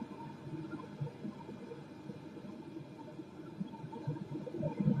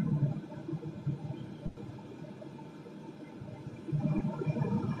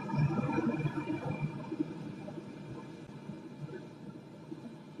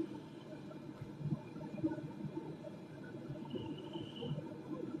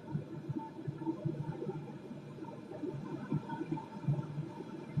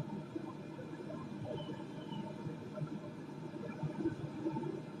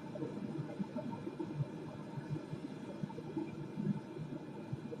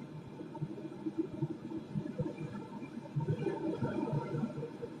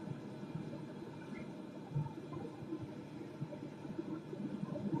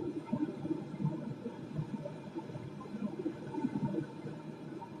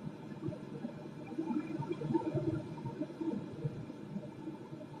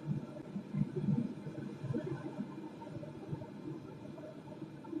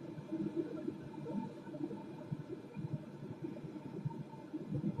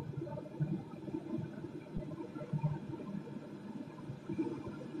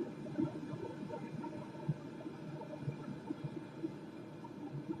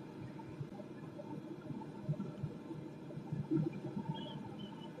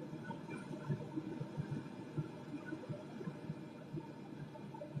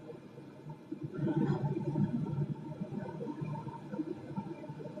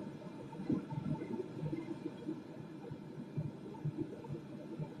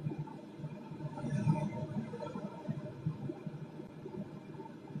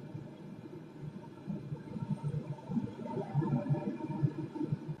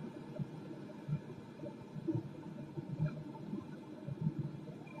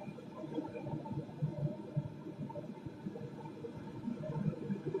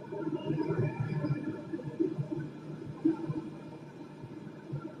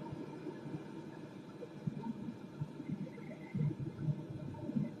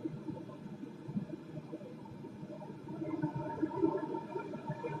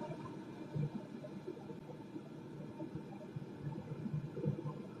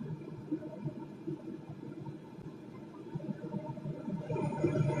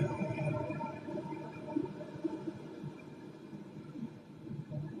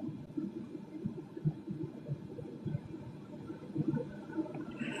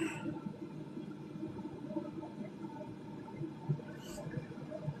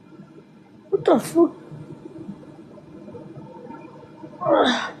 What the fuck?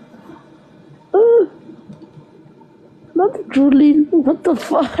 Not the drooling. What the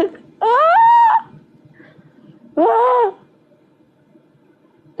fuck? Ah! Ah!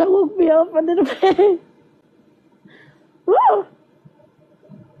 That woke me up a little bit. Ah!